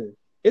 listen,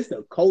 it's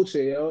the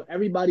culture. Yo,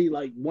 everybody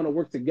like want to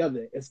work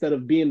together instead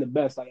of being the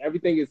best. Like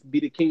everything is be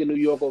the king of New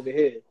York over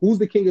here. Who's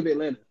the king of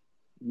Atlanta?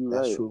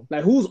 That's Right. true.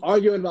 Like who's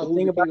arguing about The who's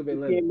thing the about king of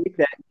Atlanta? you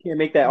can't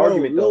make that Bro,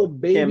 argument Lil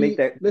though. You can't make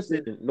Baby, that listen.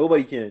 decision.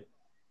 Nobody can.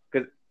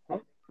 Because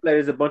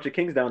there's a bunch of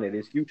kings down there.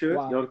 There's Future,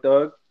 Wow. Young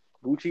Thug,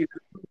 Gucci.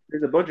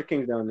 There's a bunch of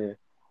kings down there.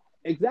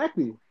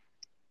 Exactly.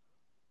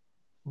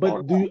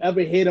 But do you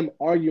ever hear them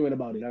arguing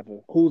about it? Never.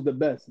 Who's the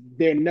best?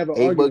 They're never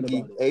A arguing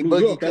Boogie, about it. A New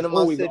Boogie, York, that's king of my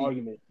always the city.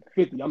 argument.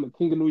 50, I'm the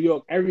king of New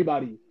York.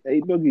 Everybody. Hey,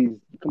 Boogie's,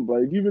 come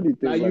on, if you really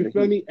think Now about you it,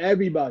 feel me?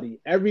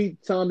 Everybody. Every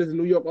time there's a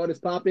New York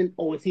artist popping,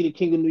 oh, is he the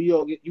king of New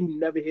York? You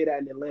never hear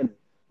that in Atlanta.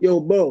 Yo,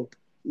 bro,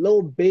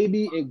 Lil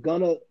Baby and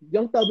Gunna,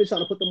 Young Thug been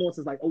trying to put them on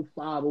since like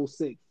 05,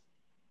 06.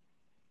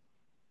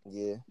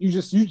 Yeah. You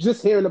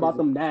just hearing about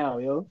them now,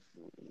 yo.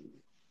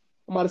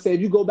 I'm about to say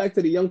if you go back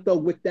to the Young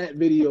Thug with that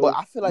video, But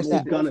I feel like you see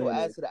that Gunna also in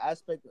adds it. to the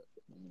aspect.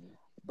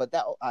 But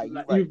that you're You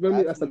right. feel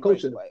me? That's the Absolutely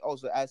culture. right. But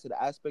also adds to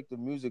the aspect of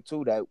music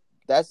too.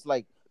 That's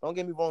like, don't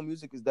get me wrong,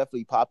 music is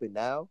definitely popping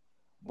now,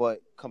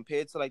 but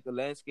compared to like the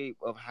landscape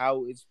of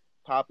how it's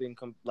popping,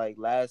 like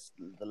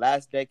the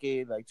last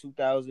decade, like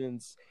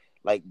 2000s,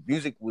 like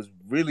music was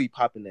really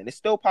popping then. It's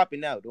still popping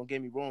now. Don't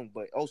get me wrong,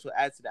 but also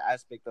adds to the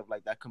aspect of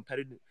like that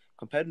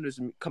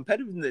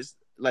competitiveness.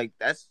 Like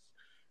that's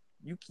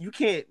you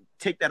can't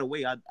take that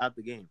away out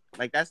the game.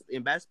 Like that's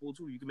in basketball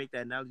too. You can make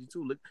that analogy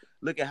too.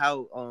 Look at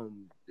how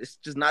it's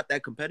just not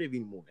that competitive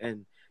anymore,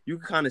 and you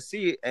can kind of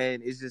see it.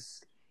 And it's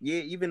just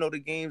even though the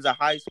games are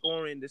high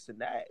scoring, this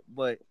and that,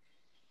 but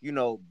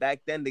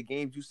back then the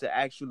games used to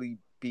actually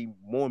be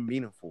more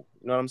meaningful.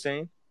 You know what I'm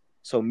saying?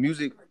 So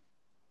music.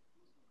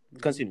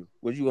 Continue.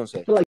 What you gonna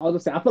say? I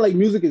feel like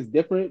music is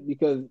different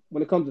because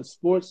when it comes to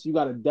sports, you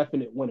got a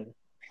definite winner.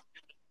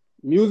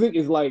 Music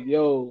is like,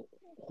 yo,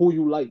 who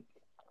you like.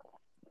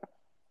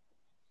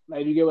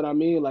 Like, you get what I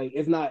mean? Like,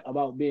 it's not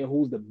about being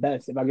who's the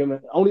best. If I give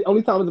it,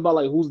 only time it's about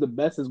like who's the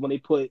best is when they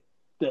put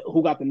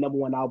who got the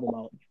 #1 album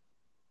out.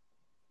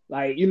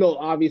 Like,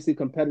 obviously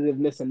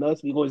competitiveness in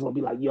us, we always gonna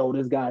be like, yo,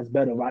 this guy's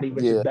better. Roddy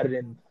Ricch is better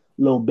than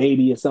Lil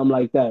Baby or something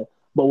like that.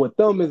 But with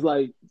them, it's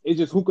like it's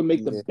just who can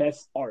make the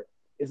best art.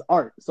 It's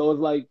art, so it's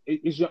like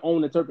it's your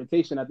own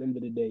interpretation at the end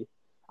of the day.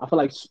 I feel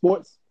like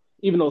sports,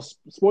 even though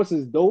sports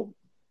is dope,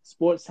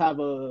 sports have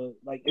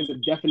is a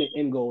definite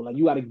end goal. Like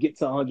you got to get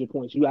to 100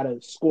 points. You got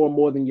to score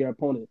more than your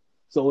opponent.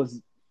 So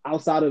it's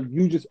outside of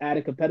you just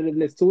adding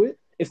competitiveness to it.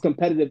 It's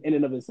competitive in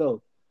and of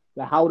itself.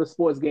 Like how would a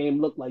sports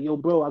game look like? Yo,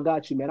 bro, I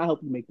got you, man. I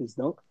help you make this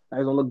dunk. It's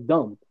gonna look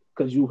dumb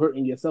because you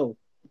hurting yourself.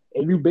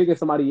 If you bigging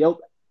somebody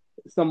else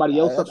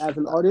up as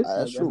an artist,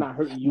 that's not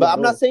hurting you. But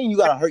I'm not saying you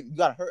gotta hurt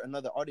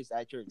another artist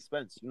at your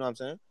expense. You know what I'm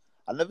saying?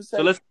 I never said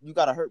you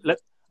gotta hurt.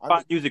 Let's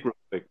find music real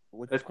quick.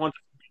 Let's quantify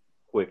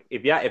quick.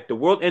 If the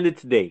world ended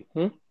today,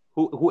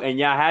 who and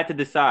y'all had to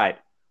decide,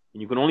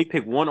 and you can only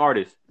pick one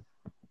artist,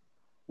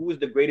 who is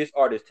the greatest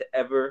artist to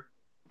ever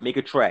make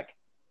a track?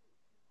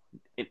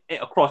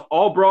 Across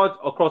all broads,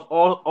 across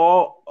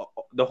all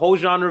the whole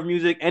genre of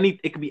music,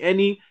 it could be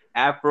any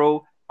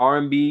Afro,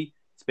 R&B,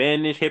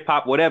 Spanish, hip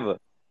hop, whatever.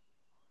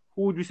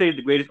 Who would you say is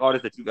the greatest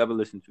artist that you've ever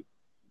listened to?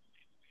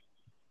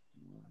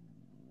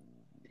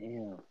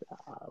 Damn,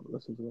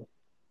 listen to it.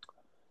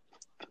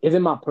 Is it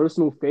my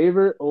personal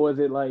favorite, or is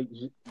it like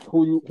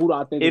who do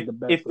I think is the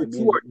best? If the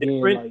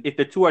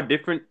two are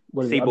different,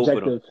 say both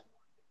of them.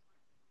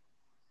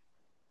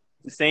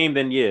 The same,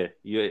 then yeah.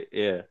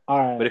 All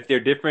right. But if they're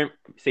different,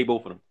 say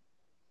both of them.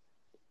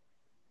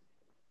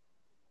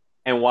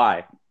 And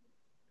why?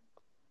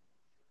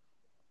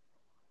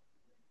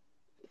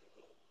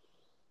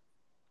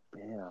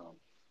 Damn.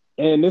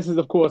 And this is,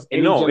 of course,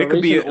 it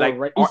could be like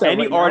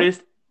any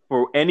artist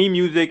for any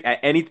music at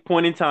any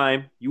point in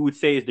time. You would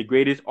say is the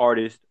greatest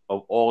artist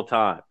of all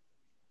time.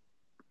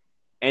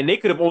 And they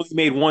could have only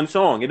made one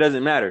song. It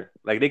doesn't matter.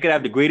 Like they could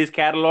have the greatest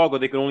catalog, or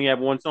they could only have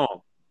one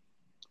song.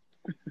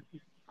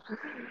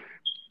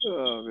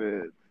 Oh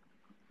man,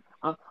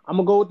 I'm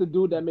gonna go with the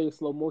dude that made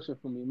Slow Motion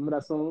for me. Remember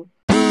that song?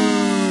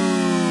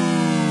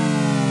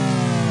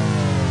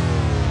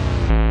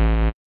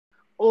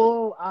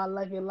 Oh, I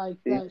like it like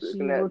that.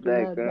 She working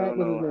that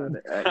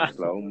back. Act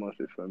slow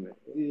motion for me.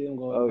 Yeah, I'm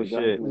going. Oh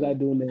shit! What's that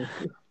doing there?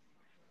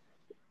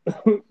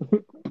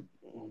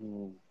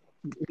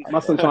 My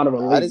son trying to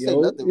relate. I didn't say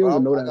nothing,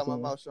 bro. I got my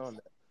mouth showing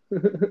that.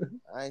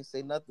 I ain't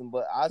say nothing,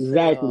 but I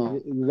say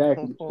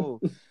exactly.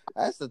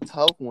 That's a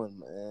tough one,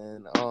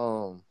 man.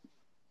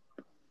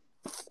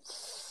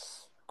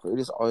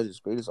 Greatest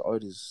artist.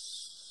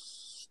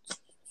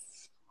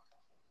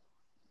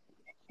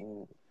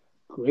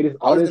 Greatest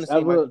I was gonna artist say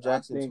Michael ever, I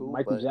Jackson think too,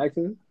 Michael but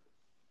Jackson.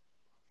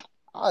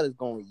 I was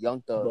going with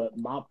Young Thug. But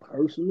my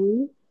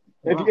personal,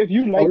 If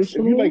you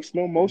like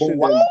slow motion,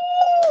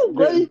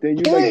 But then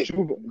you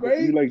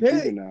like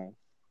Juvenile.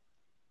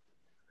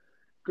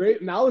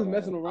 Great. Now I was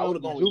messing I around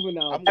would with have the gone.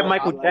 juvenile. I'm That going.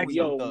 part. Michael I'm Like, with Jackson.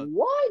 Young yo, Thug.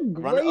 what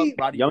Running up great?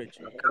 Roddy Young Ricch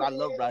because I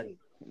love Roddy.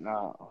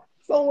 Nah.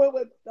 Someone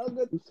with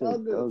Thugger, You said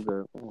Thugger,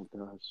 Thugger. Oh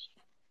gosh.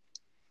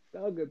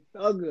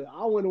 Thugger.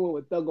 I went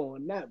with Thugger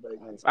on that, but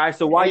All right,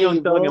 so why hey, Young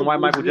Thug bro, and why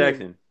good Michael shit.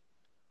 Jackson?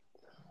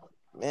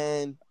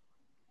 Man,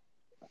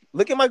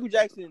 look at Michael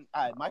Jackson.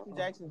 All right, Michael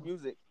Jackson's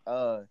music.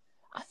 I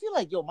feel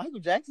like Oh, Michael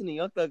Jackson and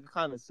Young Thug are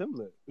kind of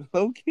similar.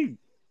 Low key.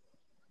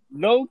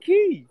 Low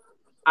key.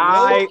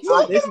 That's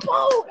what this, I'm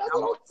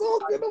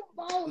talking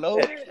about. Low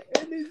That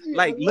energy.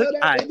 Like, I look,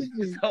 love that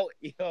energy. so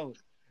yo,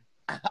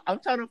 I'm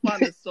trying to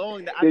find a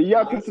song that I Yeah, can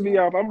y'all listen pissing me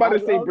off. I'm about I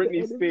to say love the Britney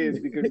energy. Spears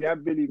because y'all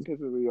really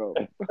pissing me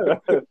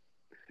off.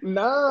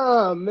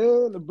 Nah,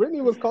 man.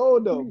 Britney was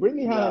cold though.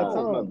 Britney had her Nah,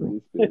 not time.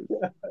 Britney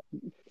Spears.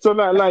 So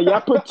now y'all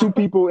put two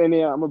people in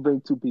there. I'm gonna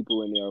bring two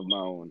people in there of my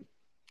own.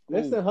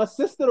 Listen, her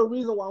sister the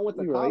reason why I went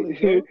to You college,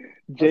 right. yo. Her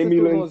Jamie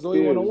sister was Lynn on Zoe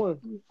Spears.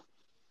 101.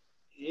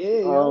 Yeah,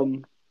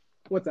 yo.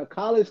 Went to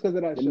college because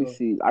of that Let show. me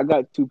see. I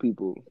got two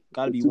people.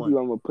 Gotta The be two one.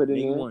 people I'm gonna put in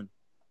Name there one.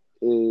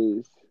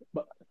 is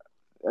But-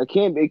 I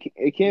can't.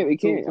 It can't.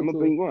 Two. I'm gonna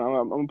bring one.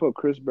 I'm gonna put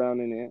Chris Brown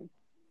in there.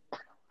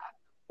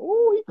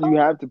 Oh, he You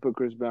have to put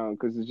Chris Brown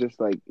because it's just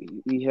like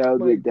he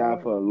held it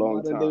down for a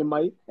long time.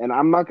 Mike. And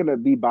I'm not gonna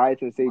be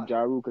biased and say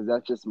Ja Rule because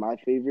that's just my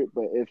favorite.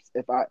 But if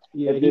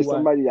Yeah, there's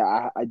somebody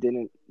that I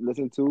didn't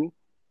listen to,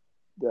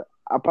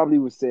 I probably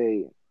would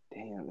say,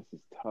 damn, this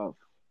is tough.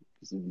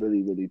 This is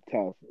really, really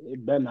tough.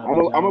 It better not I'm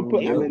be Ja gonna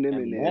put Rule.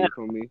 Eminem in there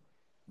for me.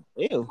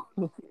 Ew.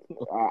 I'm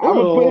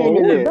gonna put him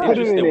in there. That's Put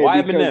him in there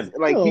Why because Eminem?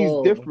 like he's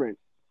Ew. different.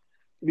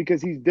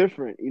 Because he's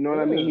different. You know what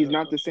I mean? He's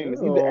not the same.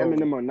 It's either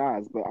Eminem or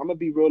Nas. But I'm gonna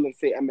be real and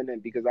say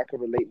Eminem because I can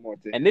relate more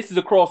to him. And this is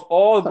across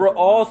all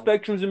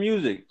spectrums of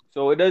music,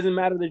 so it doesn't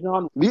matter the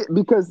genre.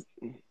 Because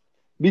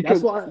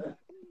That's why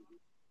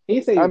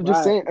he say I'm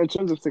just saying in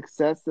terms of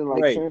success and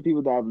like Right. certain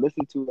people that I've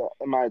listened to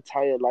in my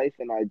entire life,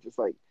 and I just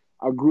like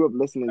I grew up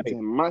listening to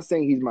him. I'm not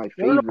saying he's my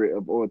favorite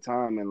of all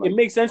time, and like It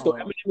makes sense though.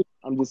 Eminem,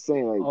 I'm just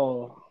saying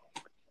like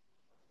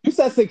you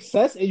said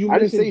success and you I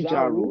didn't mentioned say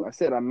Ja Rule. I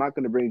said I'm not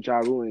gonna bring Ja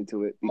Rule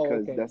into it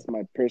because that's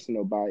my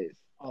personal bias.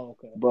 Oh,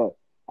 okay. But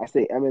I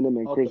say Eminem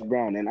and Chris Okay.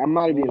 Brown, and I'm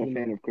not even a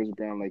fan of Chris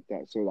Brown like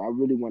that. So I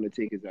really want to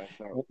take his ass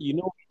out. you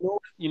know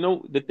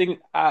the thing, He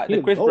the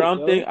a Chris goat, Brown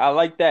yo. thing. I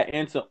like that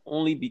answer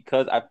only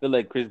because I feel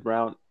like Chris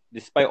Brown,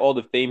 despite all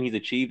the fame he's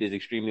achieved, is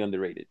extremely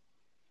underrated.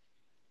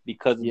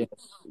 Because of the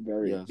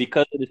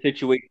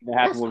situation that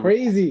happened. That's with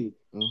crazy.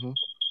 Mm-hmm.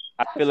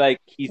 I feel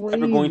like he's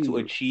never going to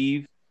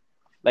achieve.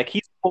 Like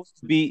he's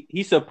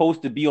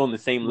supposed to be on the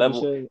same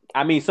level.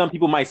 I mean, some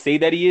people might say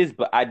that he is,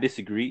 but I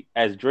disagree.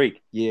 As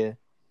Drake, Yeah,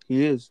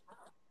 he is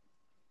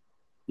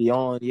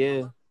beyond.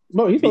 Yeah,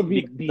 no, he's supposed to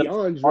be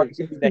beyond Drake.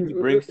 that he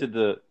brings to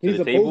the he's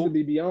supposed table, to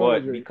be beyond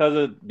but Drake.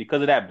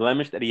 because of that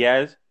blemish that he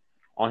has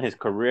on his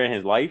career and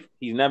his life,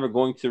 he's never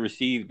going to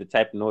receive the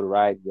type of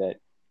notoriety that.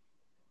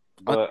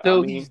 But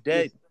until he's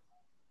dead.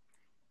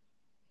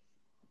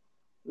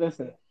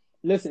 Listen.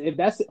 If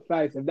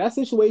that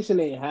situation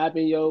ain't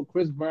happened, yo,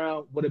 Chris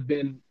Brown would have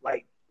been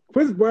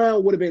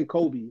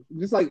Kobe.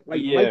 Just like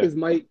Mike is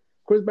Mike.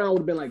 Chris Brown would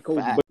have been like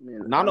Kobe.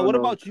 Nano, what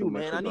about you,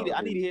 man? I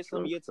need to hear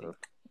some of your take.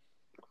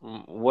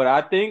 What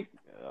I think?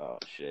 Oh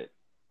shit.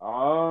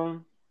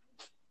 I'm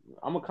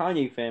a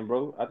Kanye fan,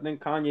 bro. I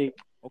think Kanye.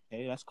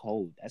 Okay, that's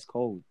cold. I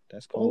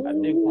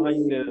think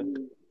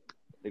Kanye.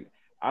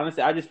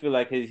 Honestly, I just feel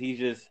like his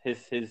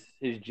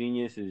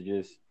genius is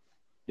just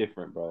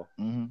different, bro.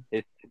 Mm-hmm.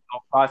 His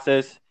thought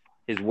process,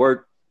 his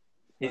work,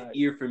 his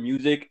ear for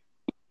music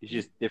is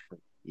just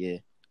different. Yeah.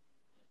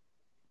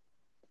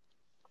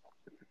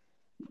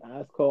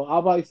 That's cool.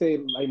 I'll probably say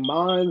like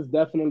mine's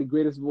definitely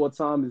greatest of all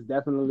time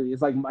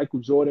it's like Michael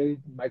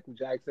Jordan, Michael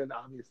Jackson,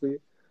 obviously.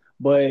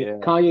 But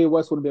Kanye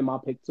West would have been my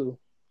pick too.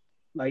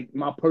 Like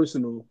my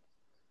personal.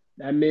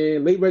 That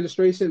man, Late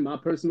Registration, my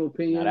personal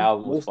opinion,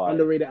 most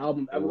underrated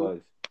album ever. It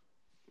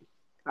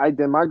was.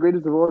 Then my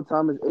greatest of all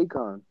time is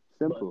Akon.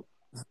 Simple.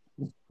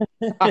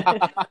 All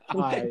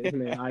right,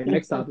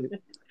 next topic.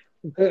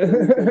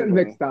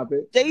 Next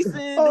topic. Jason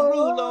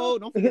Derulo.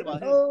 Don't forget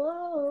about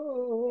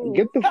him.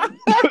 Get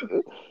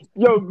the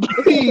yo,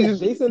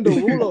 please, Jason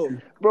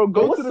Derulo. Bro,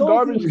 go to the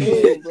garbage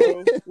can,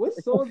 bro. What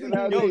song did he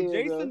Yo,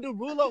 Jason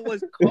Derulo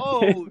was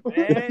cold,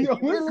 man. Yo,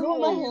 what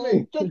song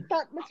did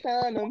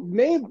he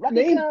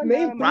make?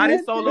 Name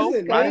Riding Solo.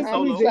 Listen, Riding name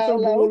Solo. three Jason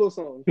Derulo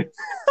songs.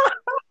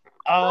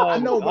 I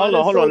know.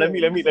 Hold on. Let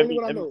me. Let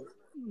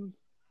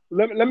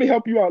me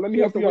help you out. Let me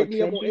help you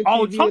out.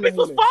 Oh, Trumpets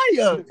was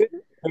fire.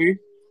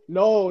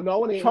 No, I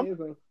want to hear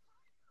him.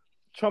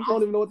 Trump, I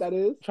don't even know what that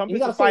is. Trumpets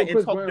was fire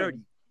and Talk Dirty.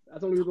 That's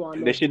the only reason why I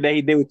know. The shit that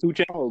he did with 2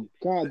 Chainz. Oh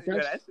God,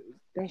 that's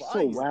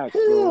so whack,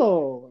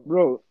 bro.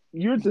 Bro,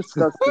 you're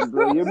disgusting,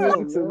 bro. Your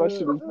music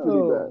selection is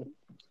pretty bad.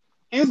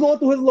 He was going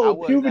through his little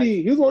was puberty.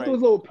 actually He was going through right.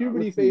 his little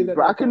puberty phase at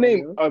Bro, I that could time.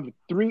 name Yo.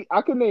 three.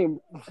 I could name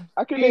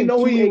He didn't know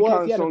who two he was. He Akon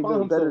had to songs find that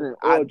are better himself.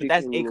 than all But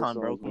that's Jason Derulo Akon,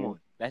 bro. songs, Come man. on,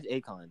 that's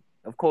Akon,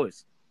 of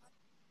course.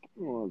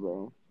 Come on,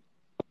 bro.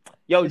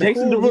 Yo, It's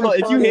Jason cool. He Derulo, was if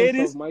you finding hear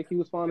himself, this, Mike. He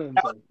was finding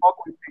himself.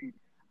 Fuck with me.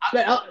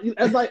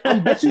 It's like I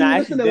bet you Nah, you actually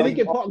listen to did.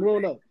 Linkin Park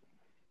growing up.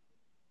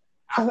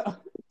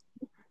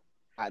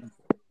 I-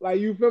 Like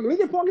you feel me?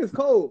 Linkin Park is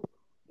cold,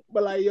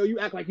 but like yo, you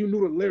act like you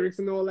knew the lyrics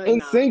and all that.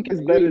 NSYNC is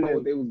man, you better ain't know than-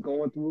 what they was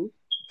going through.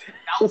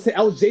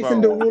 I was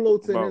Jason Bro,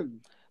 Derulo to bro.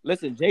 him.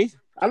 listen, Jason.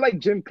 I like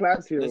Gym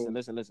Class Hero.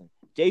 Listen.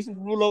 Jason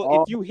Derulo,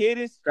 Oh. if you hear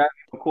this, Travis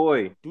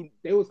McCoy.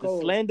 They was the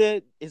cold.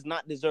 slander is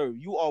not deserved.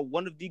 You are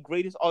one of the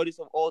greatest artists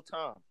of all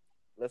time.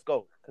 Let's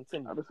go.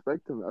 Continue. I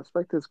respect him. I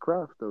respect his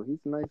craft, though. He's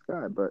a nice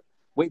guy, but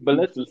Wait, but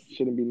let's. he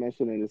shouldn't be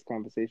mentioned in this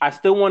conversation. I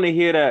still want to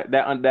hear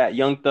that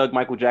Young Thug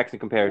Michael Jackson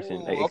comparison.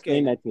 Ooh, Like,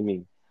 explain okay. that to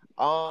me.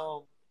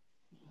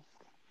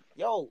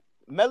 Yo,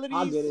 I get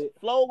melodies, it.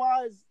 flow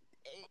wise,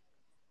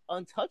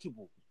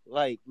 untouchable.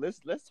 Like let's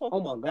talk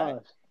Oh my about that.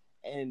 gosh.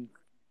 And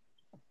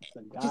It's a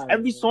guy, just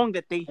every man. song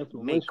that they make,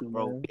 Influential,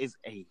 bro, man. is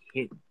a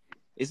hit.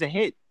 It's a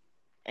hit,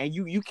 and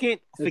you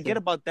can't forget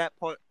about that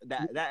part,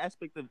 that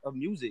aspect of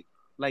music.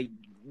 Like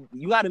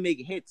you got to make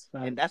hits,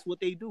 Right. and that's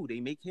what they do. They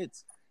make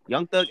hits.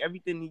 Young Thug,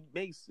 everything he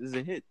makes is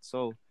a hit.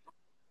 So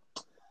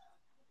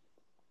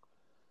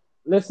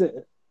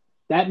Listen,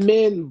 that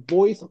man's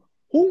voice.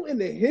 Who in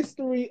the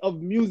history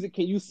of music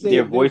can you say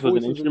Their voice was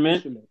an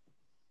instrument?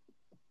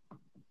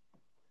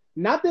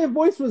 Not their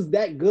voice was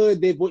that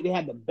good. They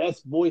had the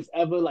best voice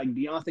ever. Like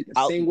Beyonce could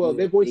sing well. yeah,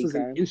 Their voice was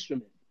an Akon.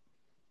 instrument.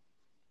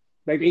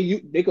 Like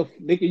they could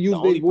use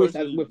only their voice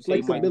person as with you say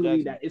Michael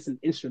flexibility Jackson. that it's an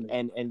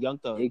instrument. and Young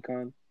Thug.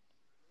 Akon.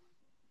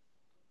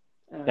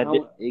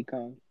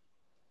 Akon.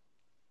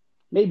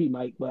 Maybe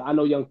Mike, but I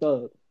know Young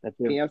Thug. That's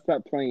Can it. y'all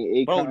stop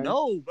playing Bro, Akon?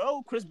 no,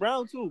 bro. Chris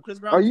Brown too. Chris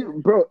Brown. Are too.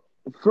 you, bro?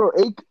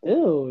 Akon.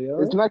 Ew,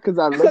 yo. It's not because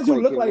I Because you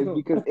look look like him. like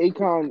It's him. because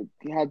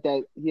Akon had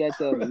that. He had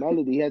the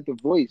melody. He had the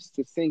voice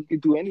to sing. He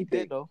could do He anything.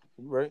 did though.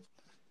 You right.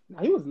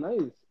 Nah, he was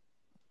nice.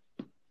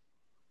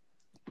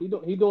 He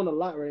doing a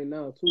lot right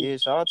now too. Yeah,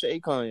 shout out to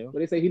Akon, yo. But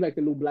they say he like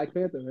the new Black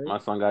Panther, right? My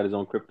son got his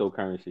own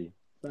cryptocurrency.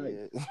 Right.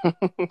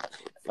 Yeah.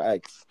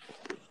 Facts.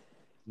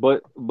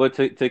 But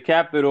to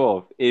cap it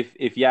off, if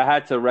y'all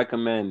had to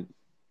recommend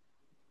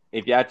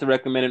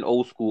an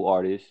old school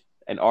artist,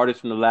 an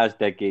artist from the last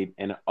decade,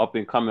 and an up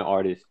and coming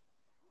artist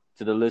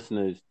to the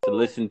listeners to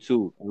listen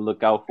to and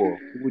look out for,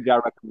 who would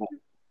y'all recommend?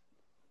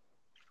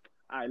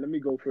 All right, let me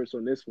go first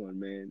on this one,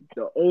 man.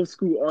 The old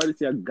school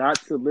artist I got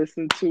to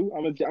listen to.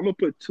 I'm gonna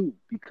put two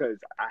because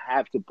I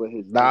have to put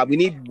his. Nah, name. we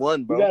need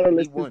one, bro. You gotta We need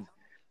listen. one.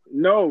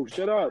 No,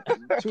 shut up.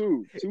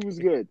 Two is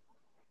good.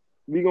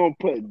 We gonna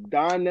put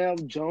Donnell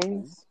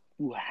Jones.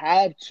 You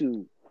have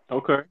to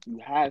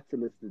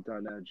listen to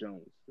Donnell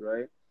Jones,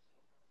 right?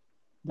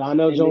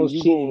 Donnell And Jones then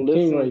you cheating gonna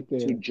king listen right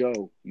there. to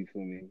Joe. You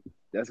feel me?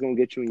 That's gonna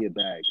get you in your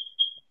bag.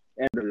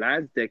 And the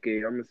last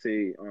decade, I'm gonna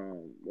say,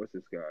 what's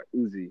this guy?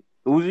 Uzi.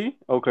 Uzi?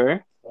 Okay.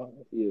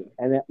 Yeah,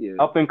 And then yeah.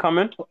 up and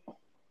coming?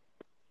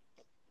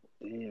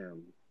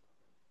 Damn.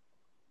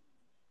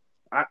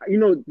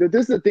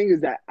 This is the thing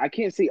is that I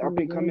can't say up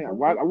and coming. I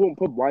won't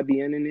put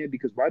YBN in there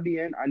because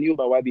YBN, I knew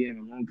about YBN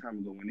a long time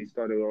ago when they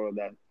started all of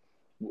that.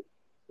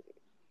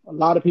 A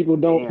lot of people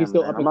don't. Damn, He's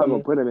still man, up I'm and not coming.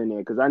 gonna put him in there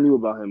because I knew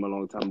about him a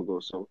long time ago.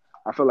 So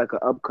I feel like an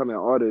upcoming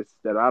artist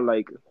that I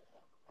like.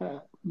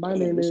 My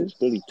name this is.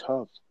 really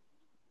tough.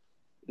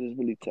 This is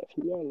really tough.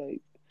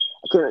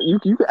 You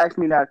can ask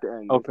me that at the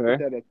end. Let's Okay. put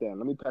that at the end.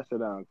 Let me pass it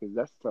down because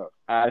that's tough.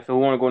 All right, so who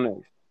want to go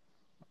next?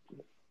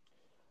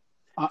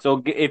 Uh,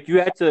 So if you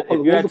had to what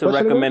was the question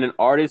recommend an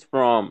artist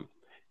from,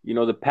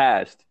 the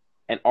past,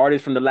 an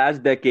artist from the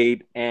last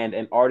decade, and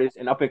an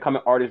up and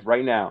coming artist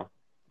right now,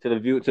 to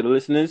the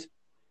listeners,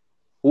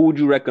 who would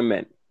you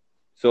recommend?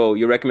 So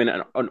you recommend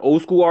an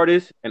old school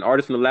artist, an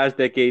artist from the last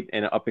decade,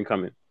 and an up and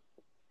coming.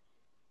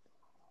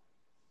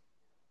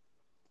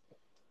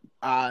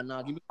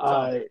 Nah, give me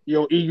time.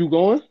 Yo, E, you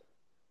going?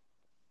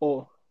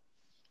 Or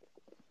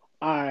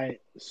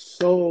alright.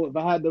 So if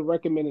I had to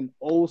recommend an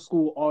old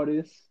school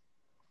artist,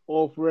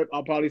 off rip,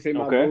 I'll probably say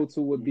my Okay.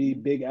 go-to would be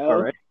Big L.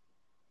 All right.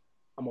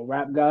 I'm a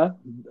rap guy,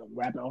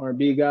 rap and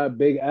R&B guy.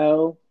 Big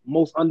L,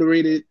 most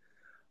underrated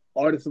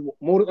artist,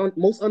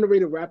 most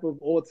underrated rapper of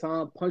all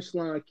time.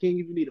 Punchline King.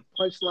 If you need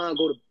a punchline,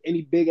 go to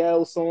any Big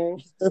L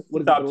song.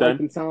 What is it? Top The 10. Life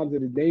and Times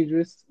of the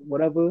Dangerous,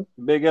 whatever.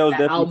 Big L's That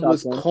definitely album top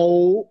was 10.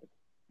 cold.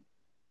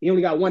 He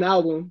only got one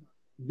album,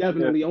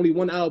 definitely only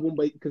one album,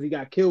 but because he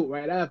got killed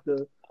right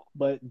after.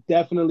 But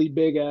definitely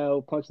Big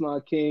L,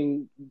 Punchline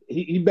King.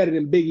 He better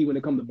than Biggie when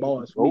it comes to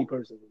bars for me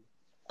personally.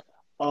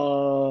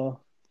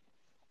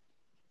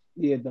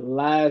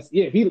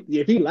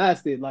 If he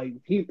lasted, like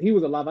he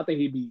was alive, I think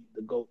he'd be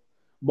the GOAT.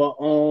 But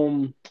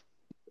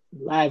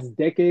last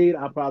decade,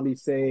 I'd probably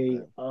say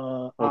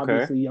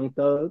obviously Young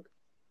Thug.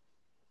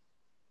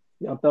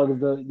 Young Thug is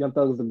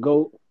the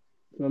GOAT.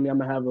 You know what I mean? I'm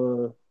gonna have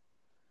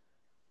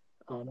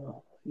I don't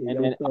know. Yeah,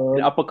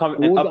 An up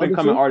and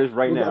coming artist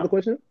right What was the now. other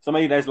question?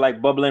 Somebody that's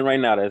like bubbling right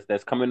now.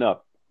 That's coming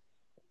up.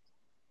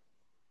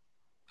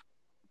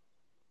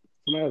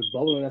 somebody that's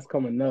bubbling that's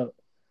coming up.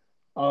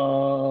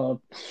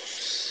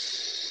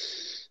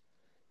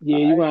 Yeah,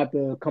 you're gonna have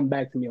to come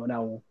back to me on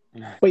that one.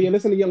 But yeah,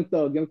 listen to Young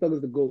Thug. Young Thug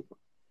is the GOAT.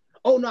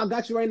 Oh no, I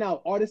got you right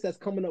now. Artist that's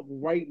coming up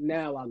right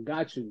now. I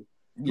got you.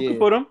 You can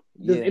put him.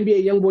 Does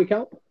NBA YoungBoy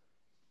count?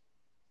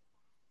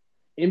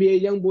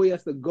 NBA YoungBoy,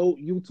 that's the GOAT,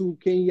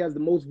 YouTube king. He has the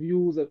most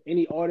views of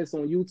any artist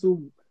on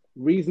YouTube,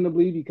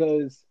 reasonably,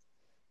 because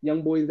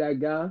YoungBoy is that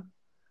guy.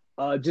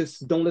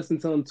 Just don't listen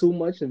to him too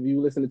much. If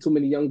you listen to too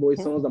many YoungBoy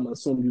songs, I'm gonna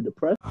assume you're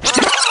depressed.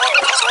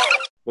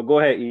 But go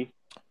ahead, E.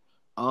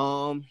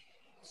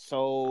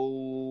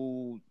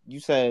 So you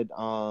said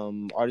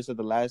artists of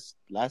the last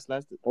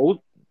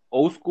old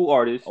school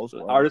artists,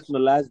 artists from the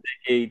last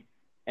decade,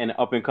 and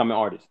up and coming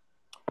artists.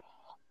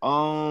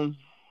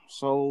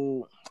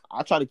 So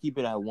I try to keep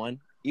it at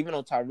one, even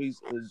though Tyrese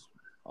is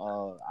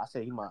I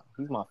say he's my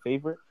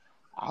favorite.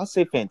 I'll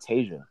say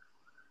Fantasia.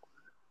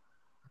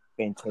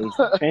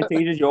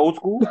 Fantasia's your old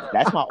school?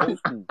 That's my old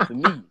school to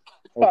me.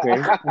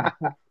 Okay.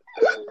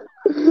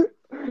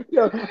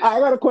 Yo, I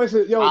got a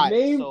question. Yo,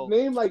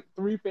 name like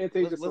 3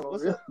 Fantasia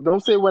songs.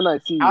 Don't say When I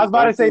See You. I was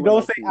about to say,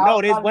 don't say.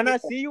 No, there's When I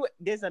See You.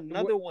 There's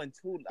another one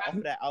too off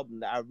of that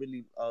album that I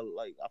really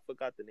like. I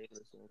forgot the name of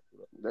the song.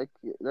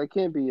 That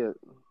can't be it.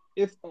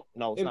 It's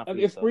not.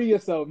 It's Free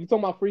Yourself. You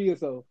talking about Free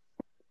Yourself?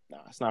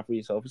 No, it's not Free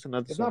Yourself. It's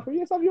another. It's song. not Free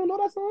Yourself. You don't know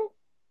that song?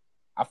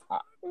 I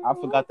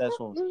forgot that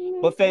song.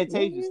 But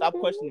Fantasia, stop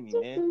questioning me,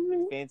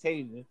 man.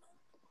 Fantasia.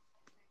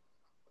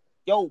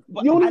 Yo,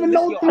 you don't even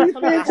know 3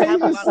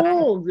 Fantasia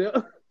songs, yo.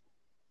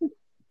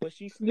 But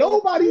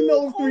nobody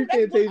knows 3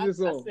 Fantasia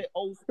songs.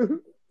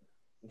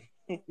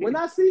 When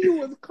I See You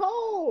was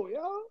cold,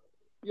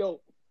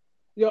 yo.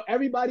 Yo,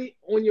 everybody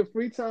on your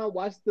free time,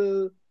 watch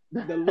the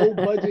low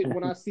budget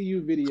When I See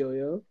You video,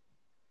 yo.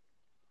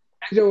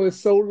 That joint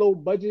is so low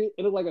budget,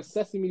 it looked like a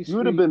Sesame Street. You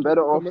would have been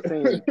better off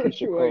saying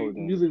Keisha Cole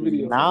than music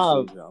video.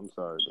 Nah, I'm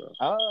sorry, bro.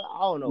 I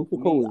don't know.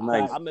 Keisha Cole is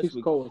nice. I mess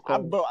with Cole.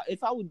 Bro,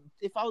 if I was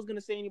gonna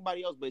say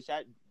anybody else, but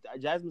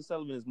Jasmine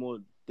Sullivan is more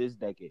this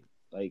decade,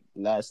 like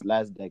last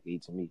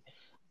decade to me.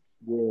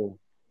 Yeah.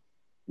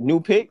 New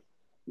pick?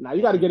 Nah,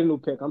 you got to get a new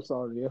pick. I'm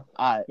sorry, yeah.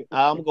 All right,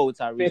 I'm gonna go with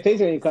Tyrese.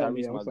 Fantasia ain't cutting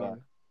me. My guy.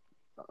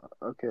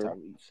 Okay.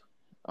 Tyrese.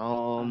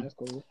 That's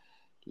cool.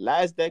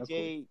 Last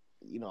decade,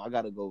 I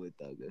gotta go with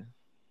Thugger.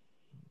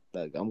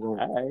 I'm going.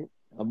 All right.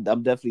 I'm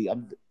definitely.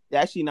 I'm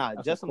actually not.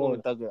 That's Justin went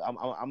with Thugger. I'm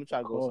gonna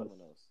try to go with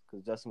someone else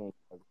because Justin went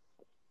with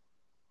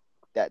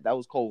Thugger. That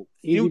was cold.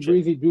 Easy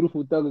breezy,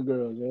 beautiful Thugger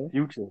girls, yeah.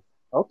 Future.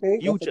 Okay.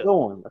 Future.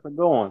 That's a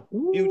good one.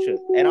 Future.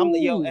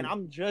 And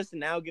I'm just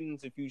now getting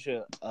into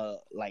Future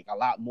like a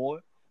lot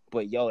more.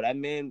 But that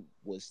man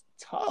was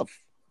tough.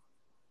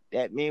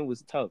 He's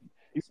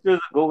still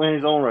go in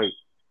his own right.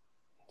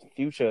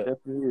 Future.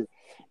 Definitely is.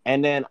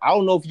 And then I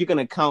don't know if you're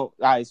gonna count.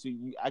 All right, so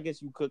I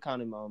guess you could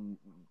count him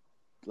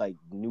like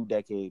new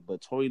decade,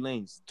 but Tory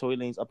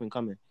Lanez up and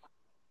coming.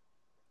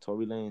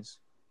 Tory Lanez.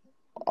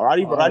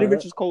 Roddy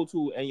Ricch is cold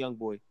too, and Young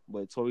Boy,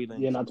 but Tory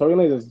Lanez. Yeah, Tory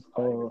Lanez is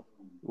cold.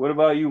 What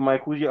about you,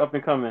 Mike? Who's your up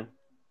and coming?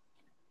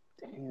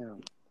 Damn.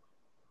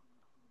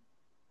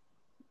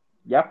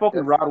 Y'all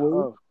fucking Rod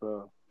Wave,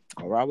 bro.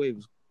 Oh, Rod Wave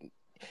was.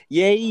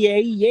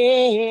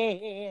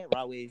 Yeah.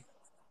 Rod Wave.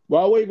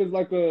 Rod Wave is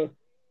like a.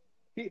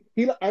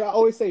 I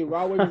always say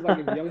Rod Wave is like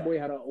if Young Boy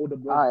had an older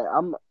brother.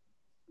 All right,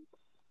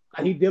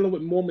 he dealing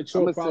with more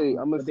mature problems.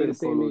 I'm gonna say the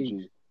same Polo age.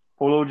 G.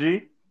 Polo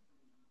G.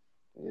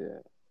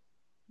 Yeah.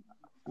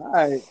 All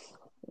right.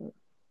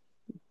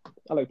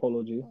 I like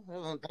Polo G.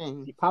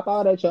 He pop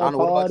out at your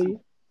party.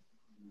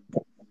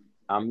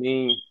 I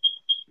mean,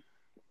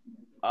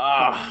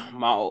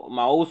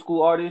 my old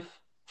school artists.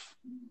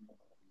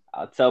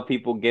 I'll tell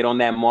people get on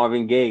that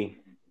Marvin Gaye.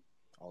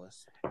 Oh,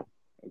 that's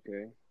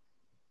okay.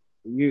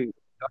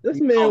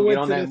 This man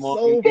went to the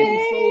soul food.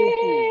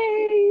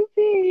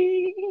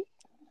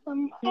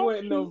 He went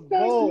in the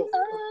vault.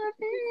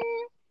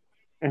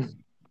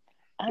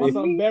 On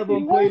some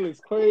bedroom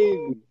playlist,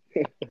 crazy.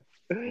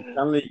 I'm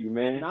telling you,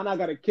 man. Now I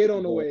got a kid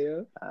on the way,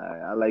 yeah.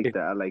 I like that.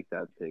 I like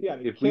that pick.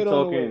 If we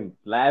talking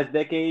last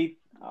decade,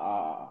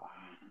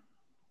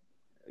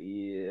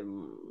 yeah,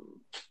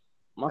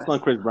 my son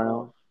Chris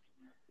Brown.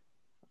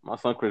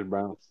 Tough.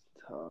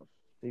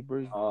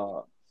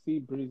 C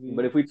Breezy.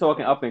 But if we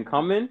talking up and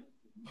coming,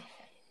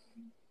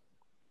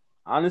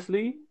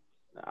 honestly,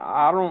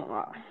 I don't.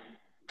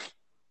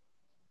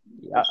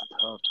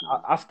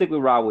 I'll stick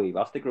with Rod Wave.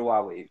 A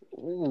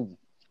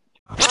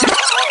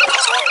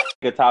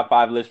top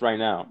 5 list right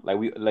now. Like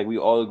we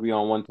all agree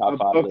on one top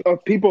 5 list.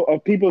 Of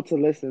people to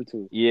listen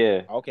to.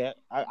 Yeah. Okay,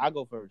 I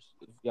go first.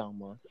 If y'all don't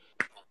mind.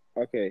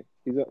 Okay.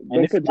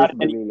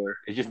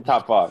 It's just the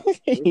top 5.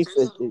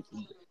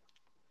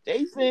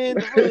 Jason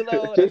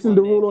Derulo. Jason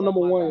Derulo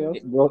number 1, yo.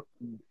 Bro,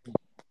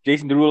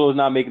 Jason Derulo is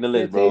not making the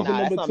list, bro.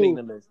 Nah, that's not making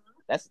the list.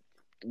 That's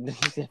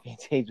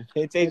Fantasia.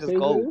 Fantasia's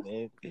cold,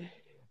 man.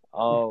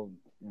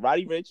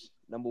 Roddy Ricch,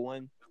 number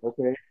 1.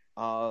 Okay.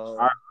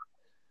 I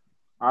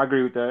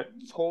agree with that.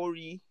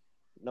 Tory,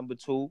 number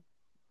 2.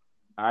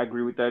 I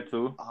agree with that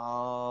too.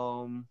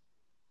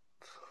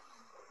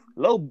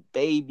 Lil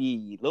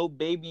Baby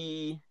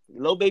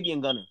Lil Baby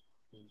and Gunna.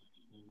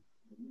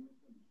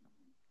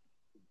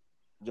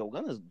 Yo,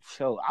 Gunna's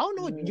show. I don't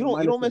know.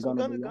 You don't mess with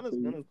Gunna.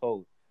 Gunna's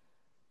cold.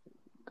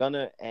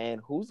 Gunna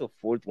and who's the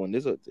fourth one?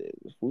 Who's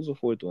the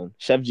fourth one?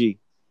 Chef G.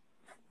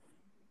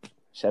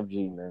 Chef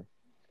G, man.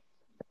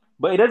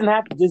 But it doesn't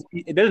have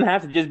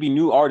to just be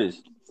new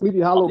artists.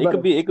 Sleepy Hollow. It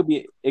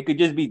could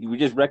just be we're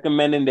just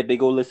recommending that they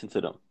go listen to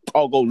them.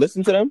 Oh, go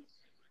listen to them?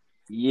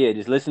 Yeah,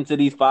 just listen to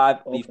these five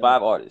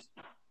artists.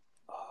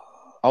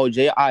 Oh,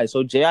 J.I.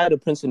 So J.I. the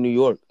Prince of New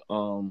York.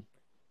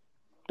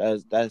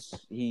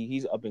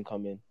 He's up and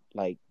coming.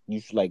 Like you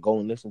should like go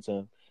and listen to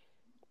him.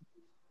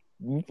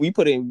 We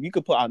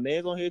could put our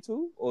mans on here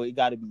too, or it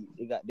got. All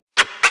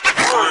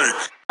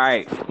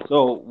right.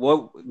 So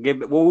what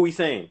were we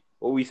saying?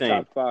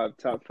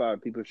 Top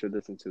five people should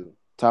listen to.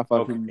 Top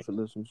five people you should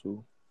listen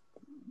to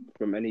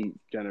from any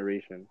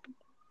generation.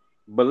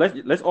 But let's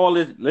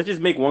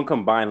just make one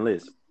combined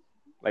list.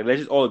 Like let's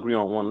just all agree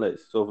on one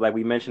list. So if like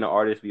we mention an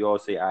artist, we all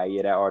say,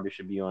 yeah, that artist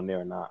should be on there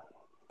or not.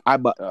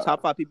 But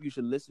top five people you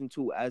should listen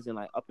to, as in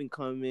like up and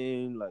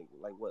coming, like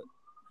what?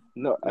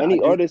 No,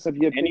 any artist of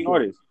your any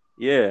artist.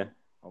 Yeah.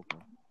 Okay.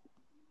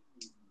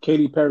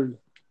 Katy Perry.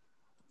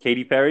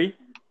 Katy Perry?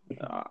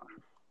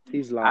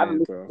 He's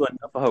lying, bro.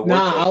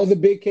 I was a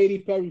big Katy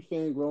Perry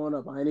fan growing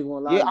up. I ain't even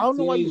gonna lie. Yeah, I don't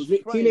know why you was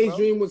fronting, Teenage bro.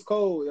 Dream was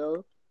cold,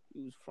 yo.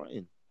 He was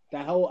fronting.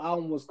 That whole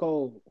album was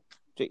cold.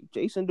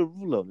 Jason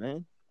Derulo,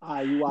 man.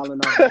 You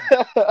wildin' out.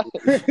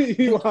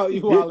 you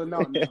wildin'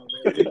 out now, man.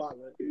 You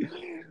wildin'.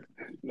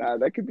 Nah,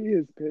 that could be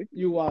his pick.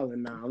 You wildin'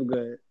 now. I'm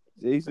good.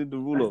 Jason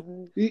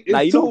Derulo.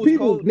 It's two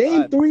people.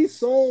 Name 3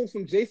 songs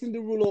from Jason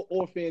Derulo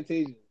or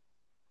Fantasia.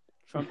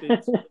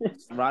 Trumpets,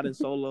 riding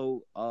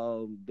solo.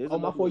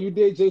 My fault. You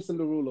did Jason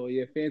Derulo.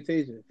 Yeah,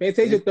 Fantasia.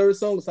 Fantasia third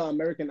song is how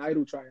American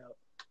Idol tryout.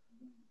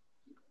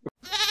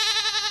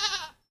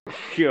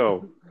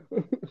 Yo,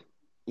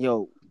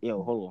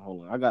 hold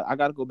on. I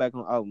gotta go back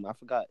on the album. I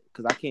forgot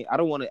because I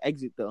don't want to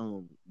exit the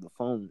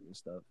phone and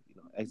stuff.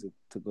 Exit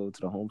to go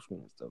to the home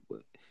screen and stuff.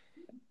 But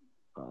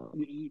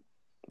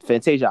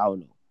Fantasia, I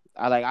don't know.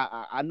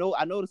 I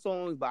know the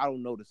songs, but I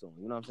don't know the song.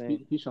 You know what I'm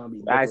saying? He's trying to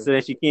be. I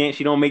said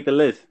she don't make the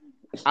list.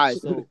 All right,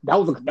 so that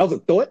was a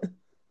thought.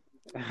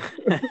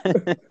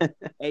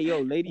 Hey, yo,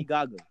 Lady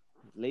Gaga.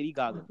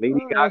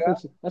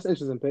 That's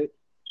interesting, pick.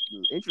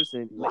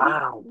 Interesting.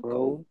 Wow,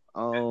 bro.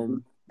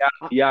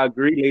 Y'all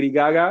agree, Lady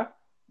Gaga?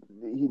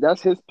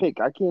 That's his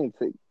pick. I can't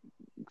say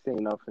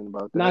nothing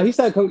about that. Nah, he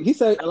said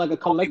like a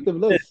collective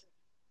list.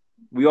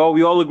 We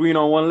all agreeing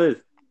on one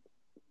list.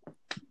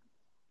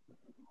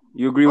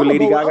 You agree with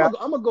Lady Gaga?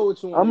 I'm gonna go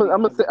with you. I'm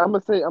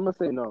gonna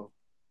say no.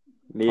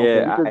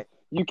 Yeah,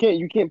 okay,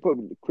 you can't put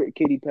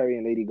Katy Perry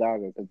and Lady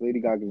Gaga because Lady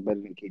Gaga is better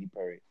than Katy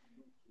Perry.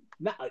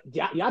 Nah,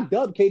 y'all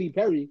dubbed Katy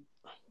Perry.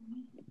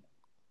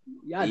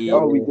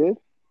 Oh, we did.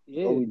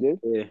 Yeah. Oh, we did.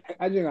 Yeah.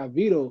 I just got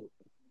vetoed.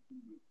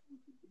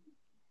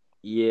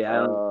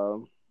 Yeah.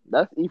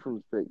 That's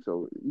Ephraim's pick,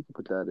 so you can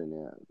put that in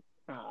there.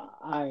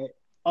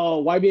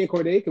 YB and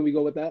Cordae, can we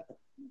go with that?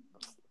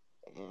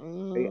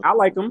 I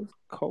like him.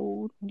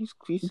 Cold. You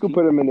can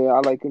put him in there.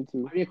 I like him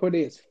too. YB and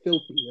Cordae is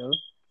filthy, yo.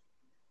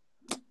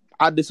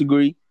 I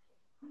disagree.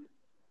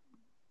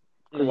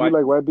 You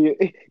like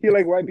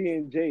YB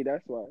and J.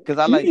 That's why. Because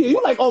I like you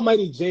like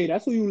Almighty J.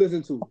 That's who you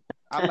listen to.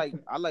 I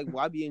like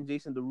YB and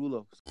Jason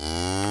Derulo.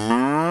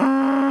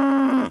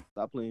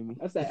 Stop playing me.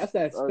 That's that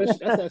special.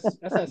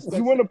 If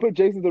you want to put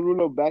Jason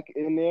Derulo back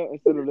in there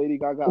instead of Lady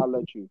Gaga, I'll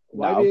let you.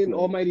 YB and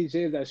Almighty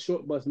J is that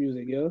short bus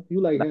music, yo.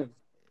 You like him?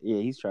 Yeah,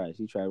 he's trash.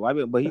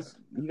 YB, but he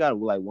got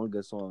like one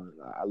good song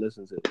I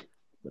listen to,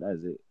 but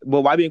that's it.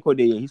 But YB and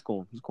Cordae, he's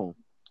cool.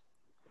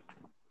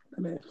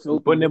 Man, so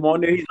putting him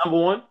on there, he's number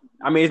one.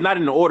 I mean, it's not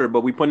in the order,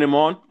 but we putting him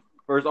on.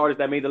 First artist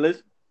that made the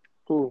list.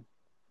 Who?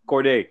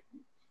 Cordae.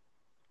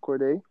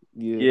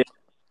 Yeah.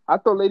 I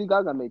thought Lady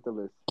Gaga made the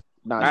list.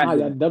 All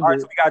right,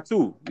 so we got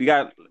 2. We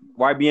got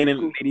YBN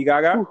and Lady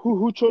Gaga.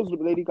 Who chose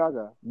Lady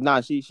Gaga?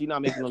 Nah, she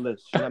not making the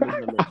list.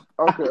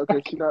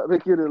 Okay, she's not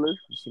making the list.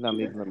 She's not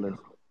making the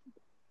list.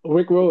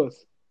 Rick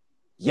Ross.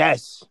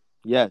 Yes.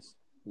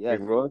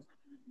 Rick Ross.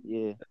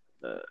 Yeah.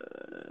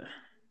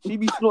 She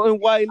be snorting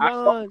white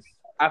lines.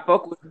 I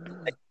fuck with.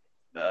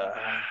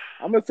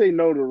 I'm gonna say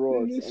no to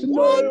Ross. Because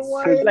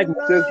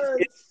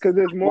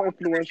there's more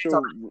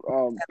influential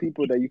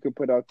people that you could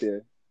put out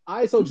there. All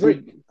right, so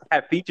Drake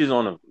have features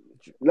on them.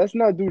 Let's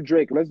not do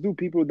Drake. Let's do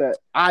people that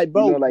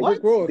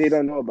Rick Ross. They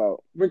don't know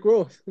about. Rick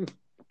Ross.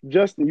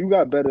 Justin, you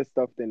got better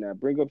stuff than that.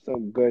 Bring up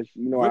some good.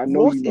 Rick I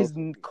know Ross you know. is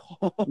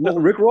cold. No,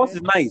 Rick Ross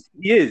is nice.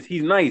 He is.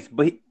 He's nice,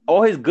 but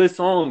all his good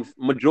songs,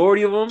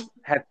 majority of them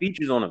have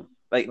features on them.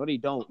 Like no, they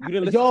don't. You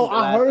didn't listen yo, to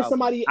I heard album.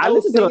 somebody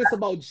else say this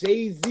about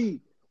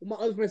Jay-Z. My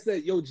husband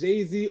said, "Yo,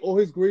 Jay-Z, all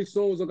his great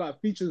songs have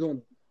got features on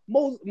them.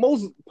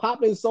 Most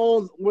popping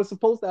songs were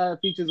supposed to have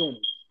features on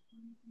them."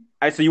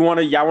 All right, so y'all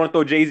want to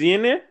throw Jay-Z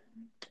in there?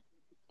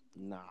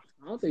 Nah,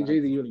 I don't think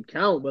Jay-Z really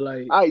count, but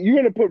like, you're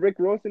gonna put Rick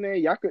Ross in there.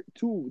 Y'all could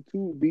two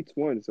beats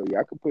one, so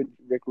y'all could put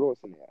Rick Ross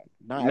in there.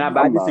 But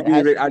I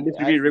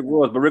disagree with Rick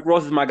Ross. But Rick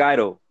Ross is my guy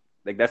though.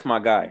 Like that's my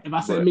guy. If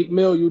I said But Meek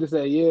Mill, you'd have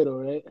said yeah, though,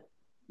 right?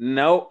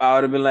 no, I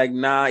would have been like,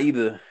 nah,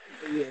 either.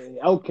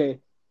 Yeah, okay.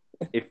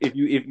 If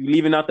you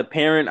leaving out the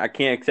parent, I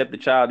can't accept the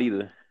child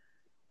either.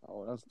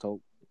 Oh, that's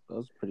dope.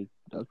 That's pretty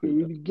We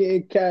dope. be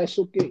getting cash.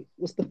 Okay,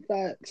 what's the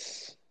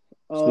facts?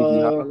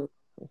 Sleepy Hollow?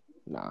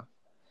 Nah.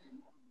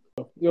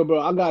 Yo, bro,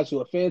 I got you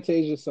a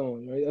Fantasia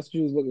song, right? That's what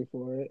you was looking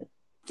for, right?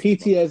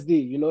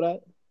 PTSD, you know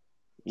that?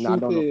 Nah, I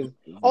Truth don't is.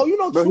 know. Oh, you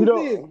know Bro, he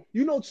Truth is. don't.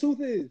 You know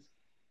Truth is.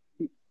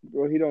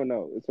 Bro, he don't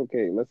know. It's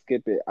okay. Let's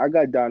skip it. I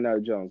got Donnell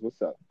Jones.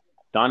 What's up?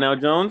 Donnell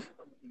Jones,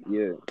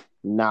 Yeah.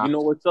 Nah. you know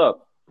what's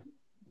up?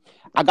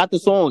 I got the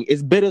song.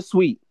 It's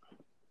bittersweet.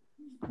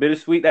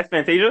 Bittersweet. That's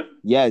Fantasia.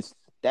 Yes.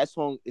 That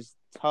song is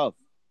tough.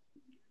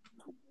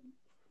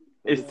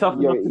 It's tough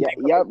Yo, enough to make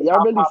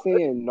y'all really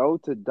saying no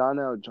to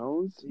Donnell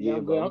Jones? Yeah,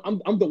 I'm bro.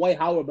 good. I'm Dwight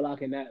Howard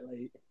blocking that.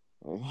 Like,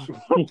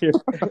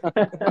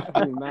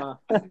 nah.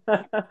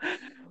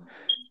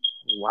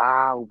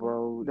 Wow,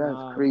 bro. That's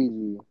Nah.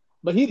 crazy.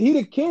 But he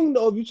the king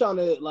though. If you trying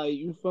to like,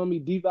 you feel me,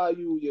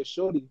 devalue your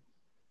shorty.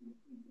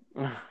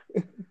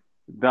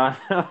 Donnell.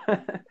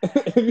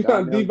 If you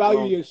trying to Donnell devalue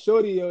Jones. your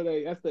shorty, yo,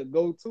 like, that's the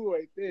go-to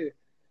right there.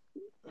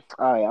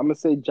 All right, I'm gonna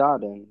say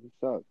Jordan.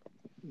 What's up?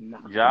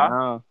 Nah.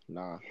 Ja?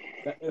 Nah.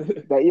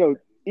 That yo,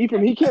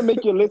 Ephraim, he can't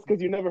make your list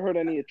because you never heard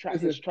any of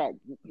his track.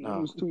 He Nah.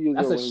 was 2 years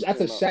That's old. a when he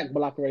that's a came out. Shaq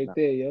block right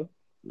there, yo.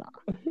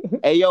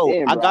 Hey, yo,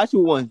 Damn, I bro. got you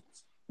one.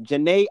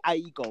 Janae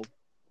Aiko. All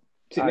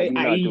right, Janae we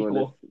not doing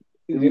Aiko.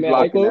 We Janae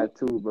blocking Aiko? that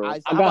too, bro. I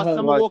I how got about her.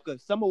 Summer Walker?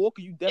 Summer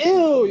Walker, you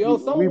definitely. Ew, yo,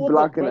 We Summer Walker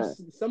blocking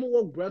breast. Summer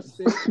Walker breast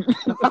stick.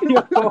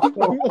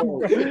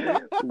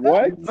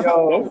 What?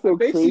 Yo. That's so I think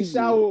crazy. she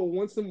shower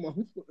once a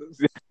month.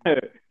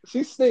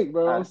 She stink,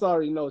 bro. I'm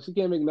sorry. No, she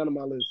can't make none of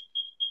my list.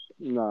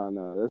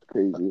 No, that's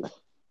crazy.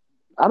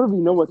 I don't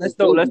even know what Let's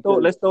to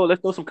say.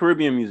 throw some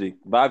Caribbean music.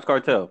 Vibes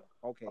Cartel.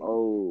 Okay.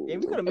 Oh, Yeah,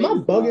 we could have Am made I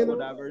this bugging more though?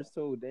 diverse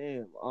too.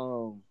 Damn.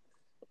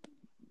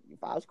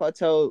 Vibes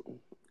Cartel.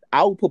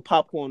 I would put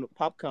popcorn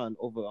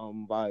over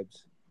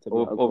Vibes. To be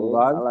Over honest. okay.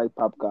 Vibes? I like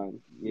Popcorn.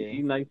 Yeah,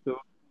 he's nice too.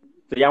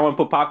 So y'all want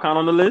to put Popcorn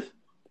on the list?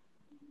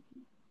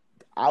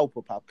 I would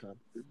put popcorn.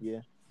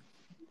 Yeah.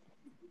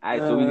 All right,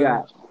 so we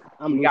got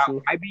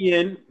neutral.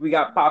 IBN, we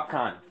got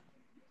Popcorn.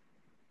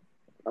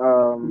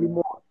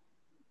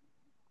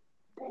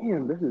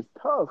 Damn, this is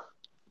tough.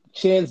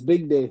 Chance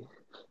Big Day.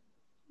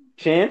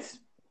 Chance?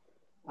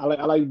 I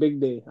like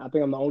Big Day. I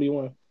think I'm the only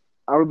one.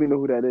 I don't even know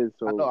who that is.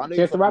 So I know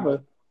Chance the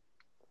Rapper.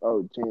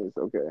 Oh, Chance.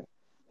 Okay.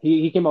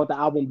 He came out with the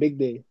album Big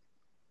Day.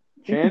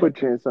 You can put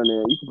Chance on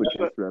there. You can put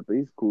Chance Rapper.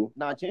 He's cool.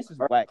 Nah, Chance is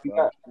whack,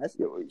 bro. Chance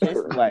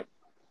is whack.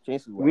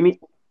 Chance is whack. We need.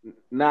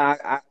 Nah,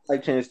 I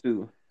like Chance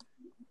too.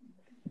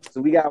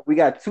 So we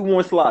got two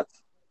more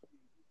slots.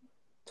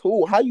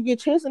 Two. How you get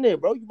Chance in there,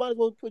 bro? You might as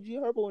well put G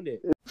Herbo in there.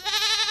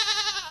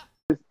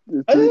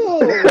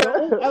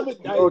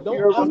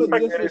 Don't ever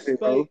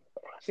disrespect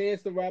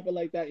Chance the Rapper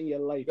like that in your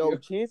life. Yo,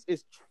 Chance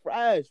is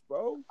trash,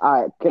 bro. All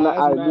right,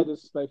 That's mad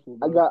disrespectful,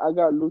 bro. I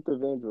got Luther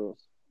Vandross.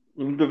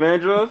 Luther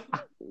Vandross?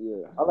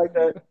 Yeah, I like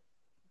that.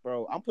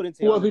 Bro, I'm putting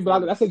Who else we Tiana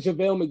block? Taylor. That's a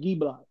JaVale McGee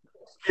block.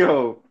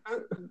 Yo.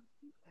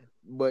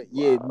 But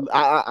yeah,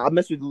 I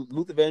mess with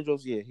Luther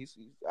Vandross. Yeah, he's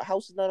A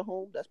House Is Not a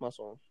Home. That's my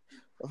song.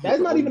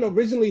 That's not even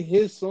originally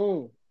his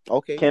song.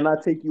 Okay. Can I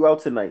take you out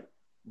tonight?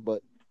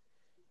 But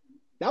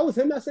that was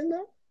him that sang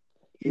that?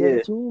 Yeah.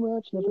 Never too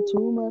much, never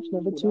too much,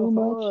 never too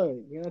much.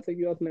 Hard. Can I take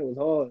you out tonight was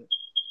hard.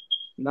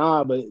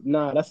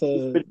 That's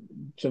a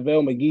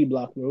JaVale McGee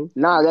block, bro.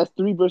 Nah, that's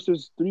 3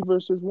 versus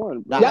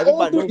 1. Nah,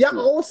 y'all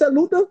all said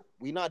Luther?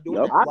 We not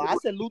doing that. Well, I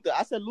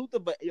said Luther,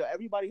 but yo,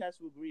 everybody has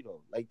to agree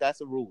though. Like that's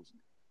the rules.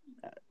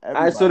 All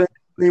right, so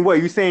then,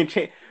 what you saying?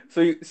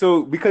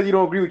 So because you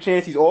don't agree with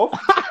Chance, he's off.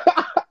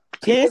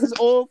 Chance is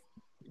off.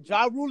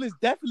 Ja Rule is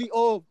definitely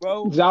off,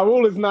 bro. Ja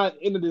Rule is not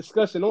in the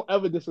discussion. Don't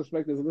ever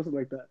disrespect us and listen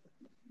like that.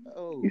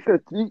 Oh. You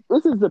said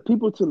this is the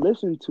people to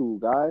listen to,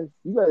 guys.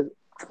 You guys.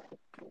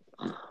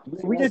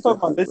 We just talking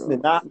about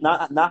listening, not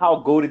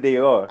how goated they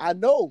are. I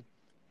know.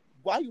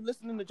 Why are you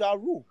listening to Ja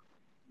Rule?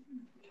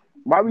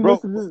 Why we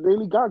listen to this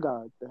Lady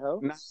Gaga? The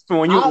hell? So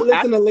when you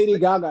listen to Lady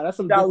Gaga. That's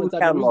some different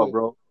type of music,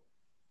 bro.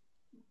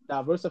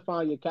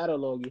 Diversifying your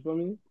catalog. You feel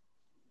me?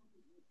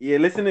 Yeah,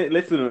 listen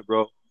to it,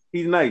 bro.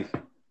 He's nice.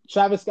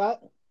 Travis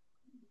Scott.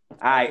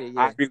 I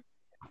agree.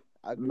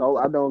 I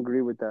don't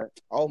agree with that.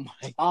 Oh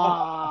my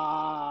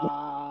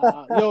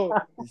god. Yo.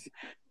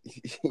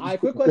 Alright,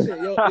 quick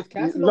question. Yo, is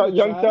Casanova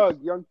Young trash?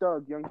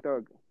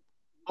 Thug.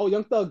 Oh,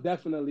 Young Thug,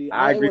 definitely.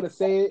 I I agree. want to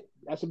say it.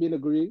 That should be an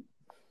agree.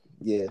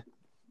 Yeah.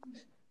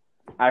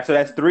 All right, so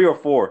that's 3 or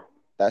 4.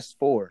 That's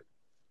 4.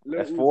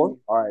 That's 4.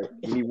 All right,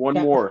 you need one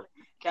more.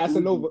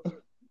 Casanova.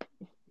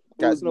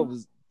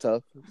 Casanova's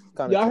tough.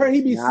 Y'all heard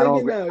he be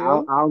singing now,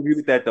 yo. I don't agree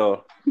with that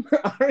though.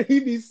 I heard he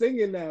be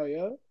singing now,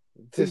 yo.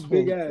 This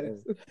big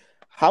ass.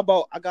 How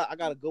about I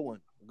got a good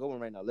one. Good one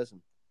right now.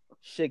 Listen.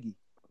 Shiggy.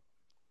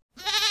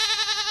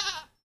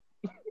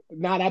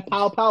 Nah, that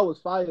pow was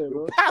fire,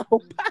 bro. Pow.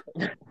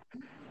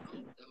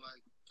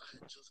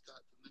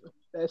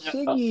 That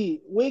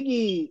Shiggy,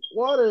 Wiggy,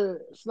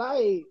 Water,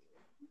 Slide.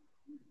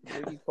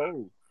 Shiggy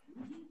cold.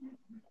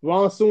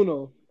 Ron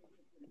Suno.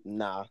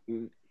 Nah.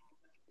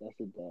 That's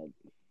a dub.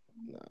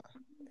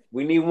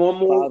 We need one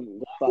more.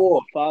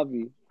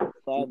 Favi.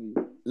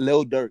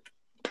 Lil Durk.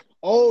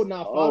 Oh,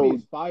 nah, Oh. Fabi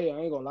is fire.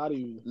 I ain't gonna lie to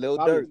you. Lil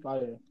Fabi Durk. is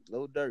fire.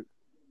 Lil Durk.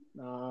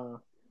 Nah.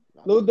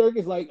 Lil Durk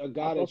is like a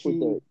guy that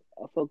you.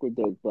 I fuck with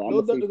Dirk, but I'm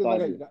Lil gonna say Durk is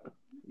like a Favi. guy.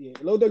 Yeah,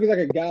 Lil Durk is like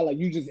a guy like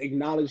you just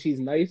acknowledge he's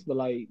nice, but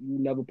like you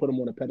never put him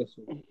on a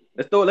pedestal.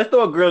 Let's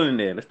throw a girl in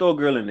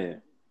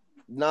there.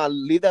 Nah,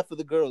 leave that for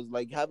the girls.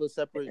 Like, have a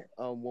separate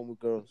one with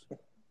girls.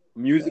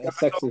 Music That's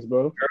sexist,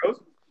 bro. girls.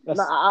 That's,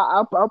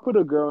 Nah, I'll put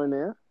a girl in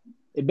there.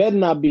 it better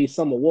not be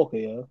Summer Walker,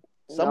 yo.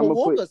 Summer I'ma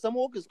Walker. put- Summer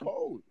Walker's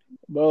cold.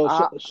 Bro,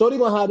 I- Shorty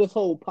gonna have this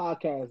whole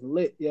podcast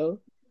lit, yo.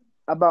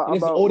 About And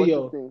it's about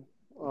audio.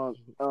 what's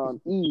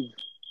the thing? Eve.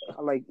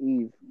 I like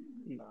Eve.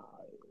 Nah.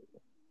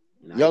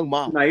 Nice. Young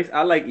Ma. Nice.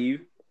 I like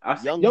Eve.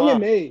 Young Young Ma. and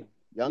May.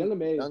 Young Young and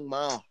May. Young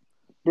Ma.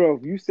 Bro,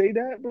 if you say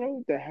that,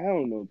 bro, the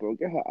hell no, bro.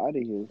 Get her out of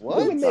here. What?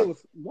 Young and May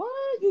was what?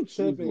 You She's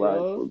tripping, right,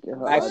 yo? bro. Get her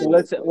What? out Actually,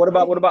 of here. what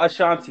about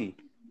Ashanti?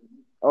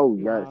 Oh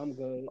Nah, yes. I'm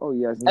good. Oh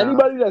yes. Nah.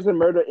 Anybody that's in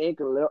Murder Inc.,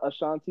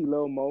 Ashanti,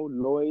 Lil Mo,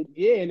 Lloyd,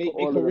 Yeah, and Put all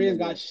their of them careers in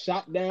there. got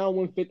shot down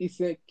when 50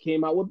 Cent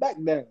came out with Back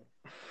Down.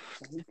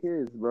 who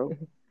cares, bro?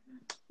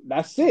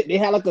 That's it. They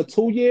had like a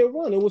 2-year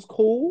run. It was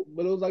cool,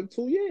 but it was like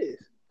 2 years.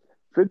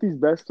 50's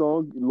best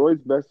song,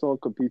 Lloyd's best song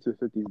competes with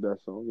 50's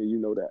best song, and you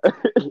know that.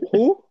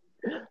 Who?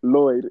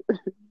 Lloyd,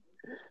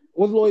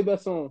 What's Lloyd's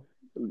best song?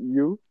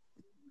 you?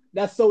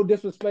 That's so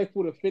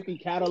disrespectful to 50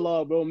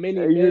 catalog, bro. Many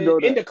Hey, you men know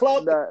that. in the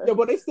club, Nah. yeah,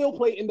 but they still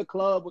play in the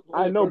club.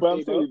 I know, but I'm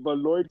birthday, bro. saying, but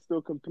Lloyd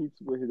still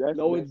competes with his. That's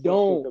No, that it song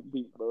still don't.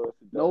 compete, bro.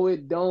 It's a No, dub.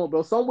 it don't,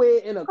 bro. Somewhere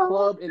in a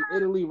club in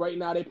Italy right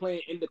now, they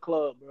playing in the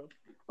club, bro.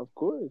 Of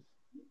course.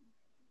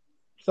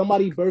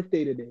 Somebody's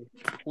birthday today.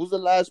 Who's the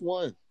last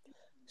one?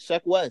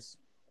 Sheck West.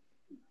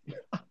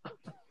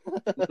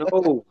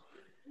 No.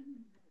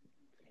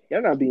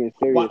 You're not being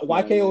serious.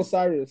 YK man.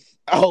 Osiris.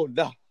 Oh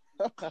no.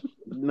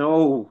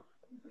 No.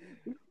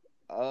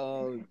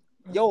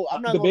 Yo,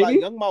 I'm not The gonna lie.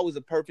 Baby? Young Ma was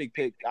a perfect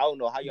pick. I don't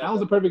know how y'all. That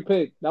was a dubbed perfect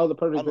pick. That was a that. I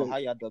perfect don't know how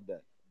pick. y'all dubbed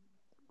that.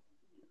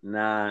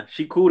 Nah.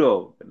 She cool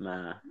though. But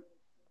nah.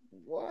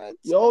 What?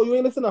 Yo, you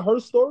ain't listen to her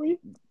story?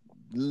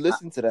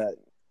 Listen to that.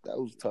 That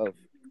was tough.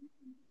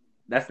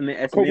 That's the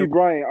name. Kobe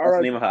Bryant. That's the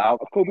R.I.P. name of her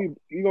album. Kobe.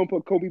 You gonna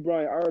put Kobe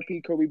Bryant?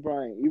 R.I.P. Kobe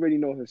Bryant. You already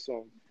know his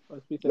song.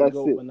 Let's be That's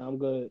go, it. but now I'm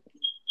good.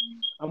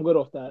 I'm good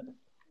off that.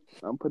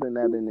 I'm putting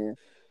that in there.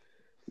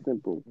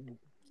 Simple.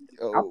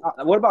 Yo,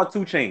 What about 2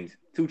 Chainz?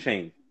 2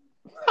 Chainz.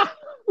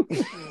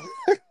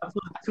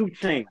 2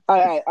 Chainz.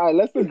 All right.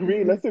 Let's agree.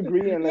 And let's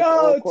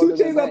all Yo, call 2 it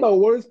a Chainz got night. the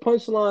worst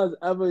punchlines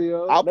ever,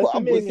 yo. I'll Let's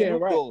put man can't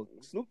Snoop rap. Dogg.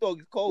 Snoop Dogg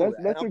is cold.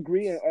 Let's and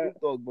agree. Snoop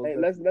Dogg, bro. Hey,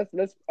 let's.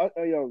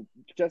 Yo,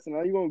 Justin,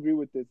 how you gonna agree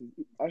with this?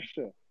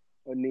 Usher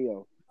or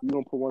Neo? You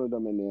gonna put one of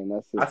them in there, and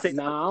that's I it. say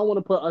Nah, I don't want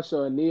to put Usher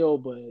or Neil,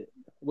 but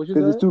what you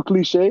Because said? it's too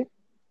cliche.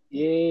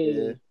 Yeah.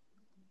 Yeah.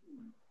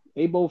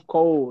 They both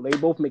cold. They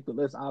both make the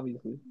list,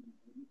 obviously.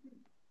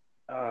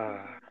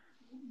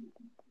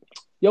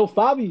 Yo,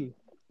 Fabi.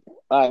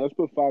 All right, let's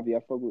put Fabi. I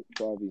fuck with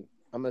Fabi.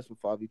 I mess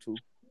with Fabi too.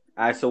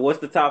 All right, so what's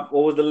the top?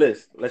 What was the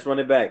list? Let's run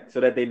it back so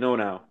that they know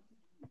now.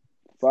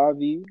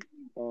 Fabi.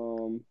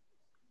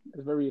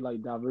 It's very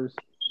like diverse.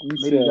 You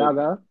Lady said-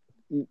 Gaga.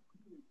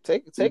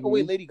 Take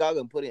away Mhm. Lady Gaga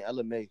and put in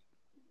LMA.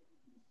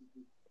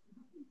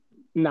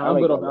 Nah, I I'm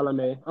like good off Gaga.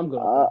 LMA. I'm good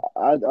off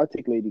that. I'll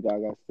take Lady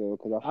Gaga still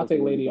because I'll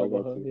take Lady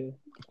over her. too.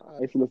 Yeah. I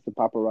used to listen to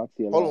Paparazzi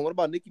a lot. Hold on, what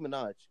about Nicki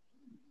Minaj?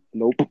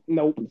 Nope.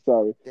 Nope. I'm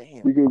sorry.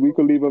 Damn. We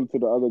could leave them to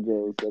the other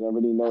girls that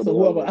already know. That's the a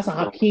whoever. other That's a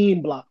girls.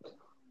 Hakeem block.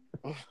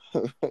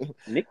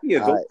 Nikki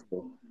a All goat.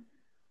 right.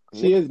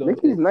 She is though.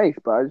 Nicki's nice,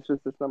 but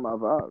it's not my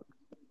vibe.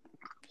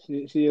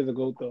 She is a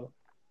goat though.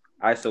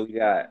 All right, so we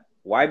got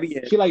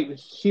YBN.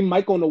 She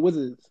Mike on the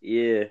Wizards.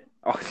 Yeah.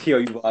 Oh, yo,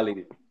 you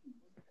violated.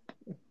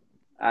 All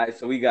right,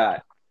 so we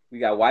got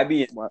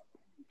YBN. What?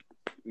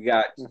 We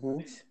got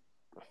Mhm.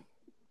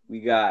 we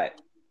got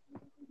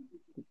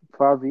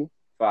Favi.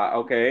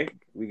 okay.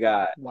 We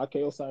got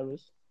YK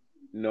Osiris.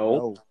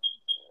 no.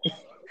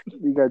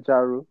 We got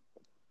Jaru.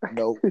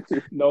 No.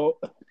 No.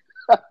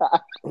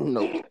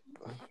 No.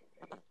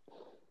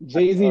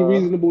 Jay-Z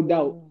Reasonable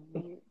Doubt.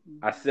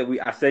 I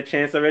said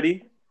Chance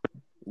already.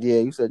 Yeah,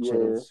 you said Yeah,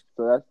 Chance.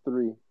 so that's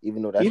 3.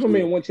 Even though that's Even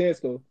three. made one chance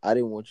though. I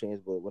didn't want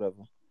Chance, but whatever.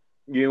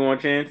 You didn't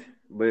want Chance,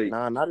 but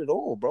Nah, not at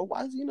all, bro.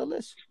 Why is he in the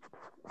list?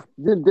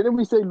 Didn't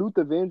we say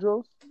Luther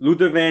Vandross?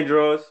 Luther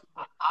Vandross.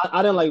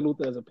 I didn't like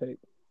Luther as a pick.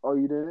 Oh,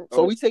 you didn't?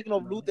 So we taking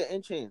off Luther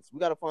and Chance. We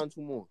gotta find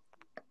 2 more.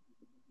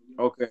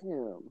 Okay,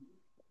 Damn.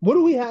 What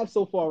do we have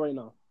so far right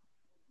now?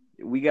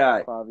 we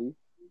got Favi.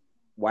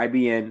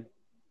 YBN,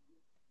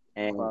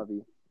 and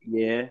Favi.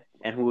 yeah,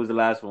 and who was the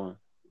last one?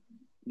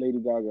 Lady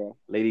Gaga.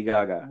 Lady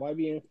Gaga.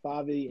 YBN,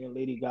 Favi, and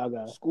Lady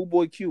Gaga.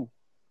 Schoolboy Q.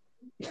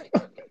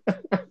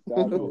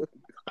 Gaga.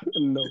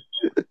 No.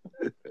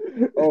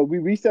 Oh,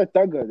 we said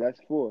Thugger. That's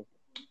 4.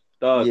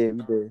 Thug. Yeah,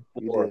 we did.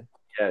 We Four. did.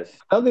 Yes.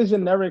 Thug is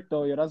generic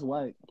though, yo. That's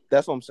white.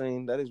 That's what I'm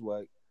saying. That is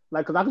whack.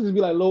 Like, cause I could just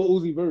be like Lil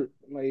Uzi Vert.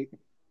 Like,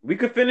 We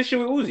could finish it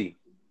with Uzi.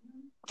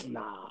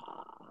 nah.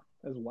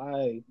 That's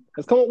why.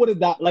 Let's come up with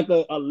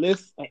a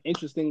list, an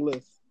interesting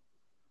list.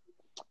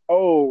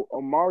 Oh,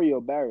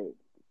 Mario Barrett,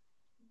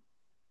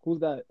 Who's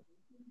that?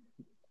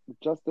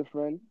 just a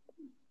friend.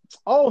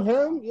 Oh,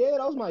 him? Yeah,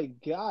 that was my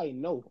guy.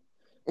 No.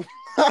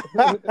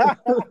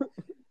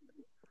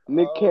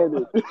 Nick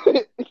Cannon.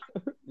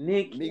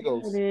 Nick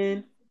Migos.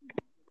 Cannon.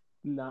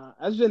 Nah,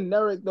 that's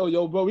generic though,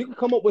 yo, bro. We could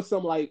come up with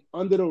some like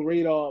under the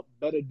radar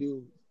better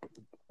dudes,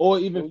 or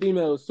even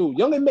females too.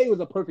 Young and May was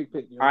a perfect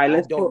pick. Yo. All right,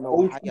 let's don't put know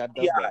old how school y'all done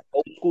T.I. that.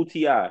 Old school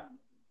T.I.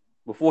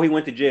 before he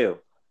went to jail.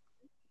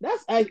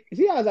 That's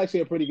T.I.'s actually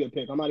a pretty good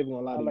pick. I'm not even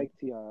gonna lie I to like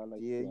T.I. I like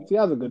Yeah, T.I.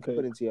 T.I.'s a good Put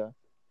pick. in Ti. All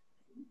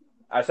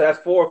right, so that's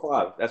 4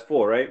 or 5. That's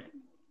 4, right?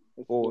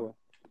 It's Four.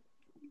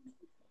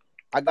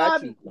 I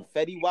got you.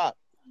 Fetty Wap.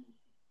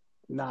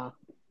 Nah,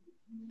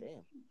 Damn,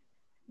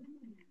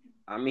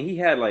 I mean, he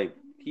had like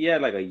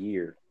a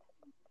year.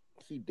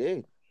 he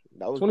did.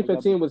 That was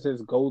 2015 was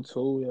his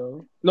go-to,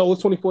 yo. No, it was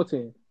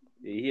 2014.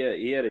 He had a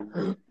year.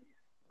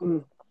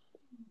 In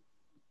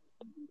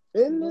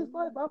this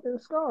life, I've been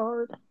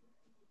scarred.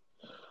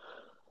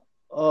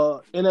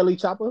 NLE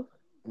Chopper,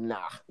 Nah.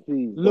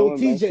 Please, Lil don't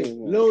TJ, mention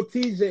him. Lil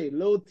TJ,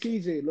 Lil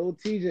TJ, Lil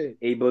TJ,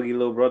 A Boogie,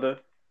 little brother.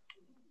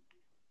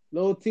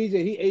 Lil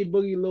TJ. He A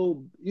Boogie,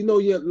 Lil. You know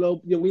your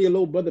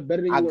little brother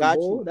better than I you in got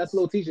ball. you. That's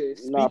Lil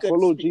TJ. Nah,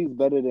 Polo G is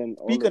better than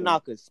all of Speaker them.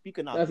 knockers.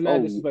 Speaker knockers. That's mad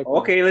Oh, disrespectful.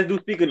 Okay, let's do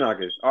speaker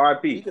knockers.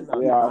 R.I.P. Speaker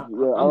knockers. Yeah, I'm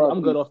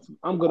RIP. good off.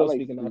 I'm good I off like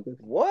speaking Speak. knockers.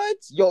 What?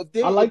 Yo, if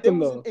there, I like if there them,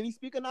 wasn't though. any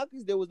speaker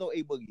knockers, there was no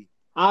A Boogie.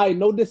 I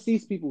know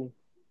deceased people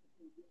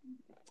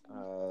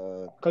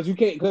Uh, because you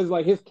can't because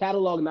like his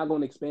catalog not going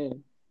to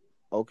expand.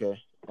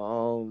 okay.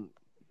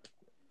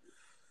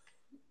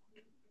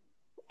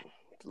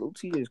 Lil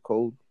T is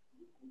cold.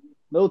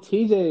 Lil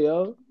TJ,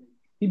 yo,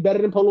 he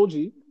better than Polo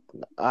G.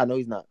 I know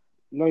he's not.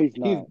 No, he's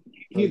not.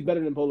 He's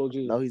better than Polo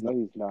G. No, he's No, not.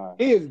 he's not.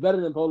 He is better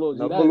than Polo G.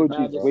 No, That Polo is G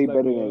mad is way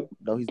better disrespectful, than.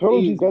 yo. No, he's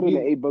Polo G He's- better than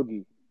he's- A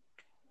Boogie.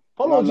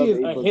 Polo I G love is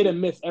A a Boogie. hit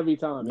and miss every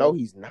time. no, yo.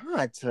 he's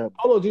not.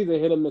 Polo G is a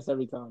hit and miss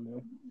every time,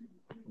 man.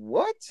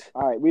 What?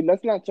 All right,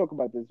 let's not talk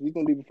about this. We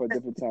can leave it for a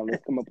different time.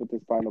 Let's come up with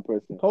this final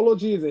person. Polo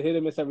G is a hit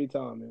and miss every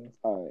time, man.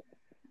 All right.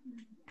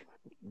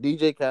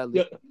 DJ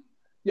Khaled.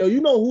 Yo, you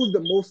know who's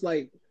the most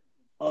like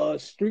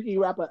streaky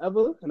rapper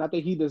ever, and I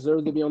think he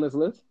deserves to be on this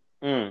list.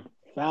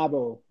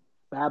 Fabo.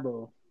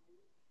 Fabulous.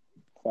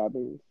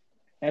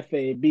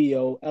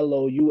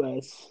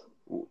 FABOLOUS.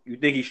 You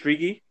think he's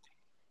streaky?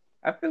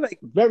 I feel like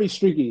Very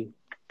streaky.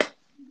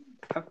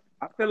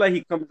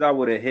 he comes out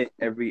with a hit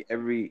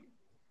every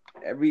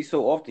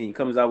so often. He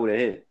comes out with a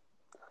hit.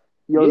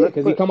 Yo, Yeah,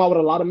 because he come out with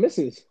a lot of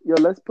misses.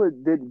 let's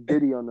put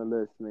Diddy on the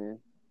list, man.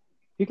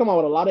 He come out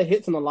with a lot of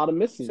hits and a lot of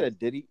misses. Said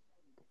Diddy.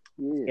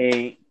 Yeah.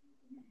 Ain't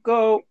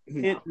go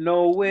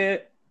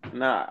nowhere.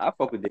 Nah, I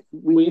fuck with it.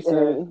 We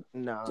said-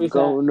 Nah. We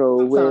Go said,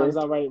 nowhere. Sometimes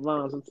I write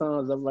rhymes,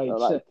 sometimes I write I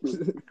like checks.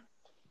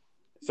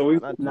 So we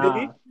Not Nah.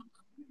 Diddy?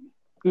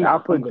 I'll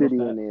I'm put good off Diddy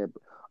that. in there.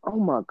 Oh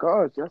my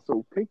gosh, that's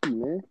so picky,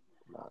 man.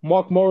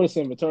 Mark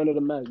Morrison, Return of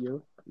the Mac,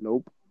 yo.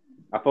 Nope.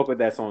 I fuck with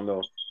that song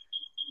though.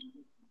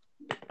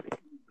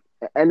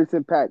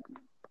 Anderson .Paak.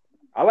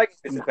 I like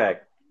this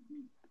pack.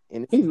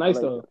 He's nice I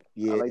like though.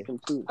 Yeah. I like him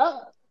too.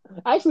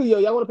 Actually, yo,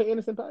 y'all want to pay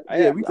Innocent Pack?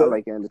 Yeah, we I could.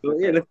 like Anderson. So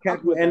yeah, let's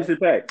catch with Anderson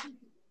Paak.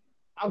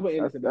 I'll put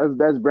Innocent Pack.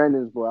 That's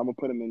Brandon's boy. I'm gonna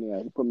put him in there.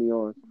 He put me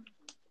on.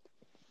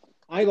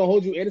 I ain't gonna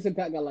hold you. Innocent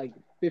Pack got like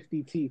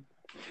 50 teeth.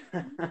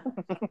 All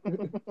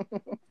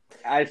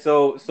right,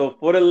 so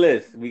for the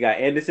list, we got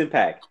Anderson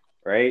 .Paak,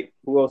 right?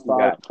 Who else we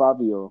got?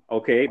 Fabio.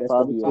 Okay, that's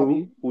number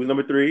Fabio. 2. Who's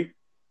number 3?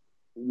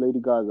 Lady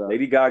Gaga.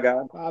 Lady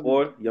Gaga. Fabio.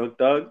 4, Young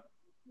Thug.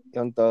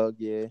 Young Thug,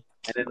 yeah.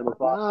 And then number 5.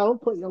 Nah,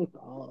 don't put Young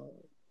Thug.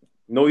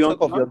 No Young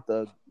Took off Thug. Young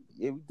Thug.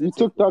 Yeah, we did You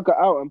took Thugger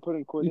out and put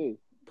in Corday.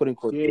 put in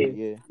Corday,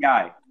 yeah.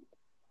 T.I.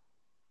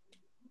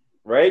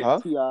 Right? Huh?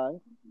 T.I.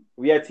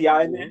 We had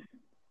T.I. in there.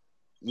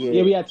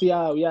 Yeah, we had T.I.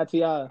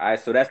 All right,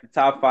 so that's the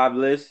top 5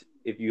 list.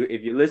 If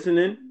you're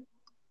listening,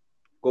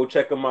 go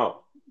check them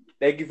out.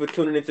 Thank you for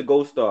tuning into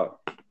Gold Star.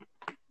 All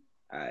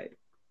right,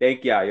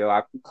 thank y'all, yo. I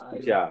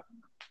appreciate y'all.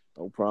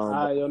 No problem.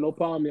 All right, yo, no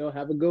problem, yo.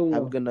 Have a good one.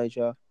 Have a good night,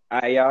 y'all. All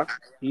right, y'all.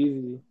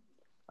 Easy.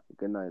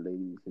 Good night,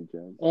 ladies and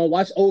gents.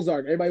 Watch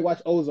Ozark. Everybody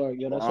watch Ozark.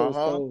 Yo, that shit was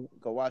Uh-huh. cold.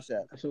 Go watch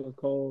that. That shit was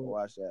Go cold.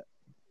 watch that.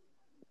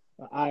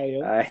 All right,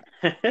 yo. All right.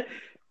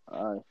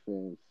 All right,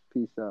 fans.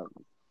 Peace out.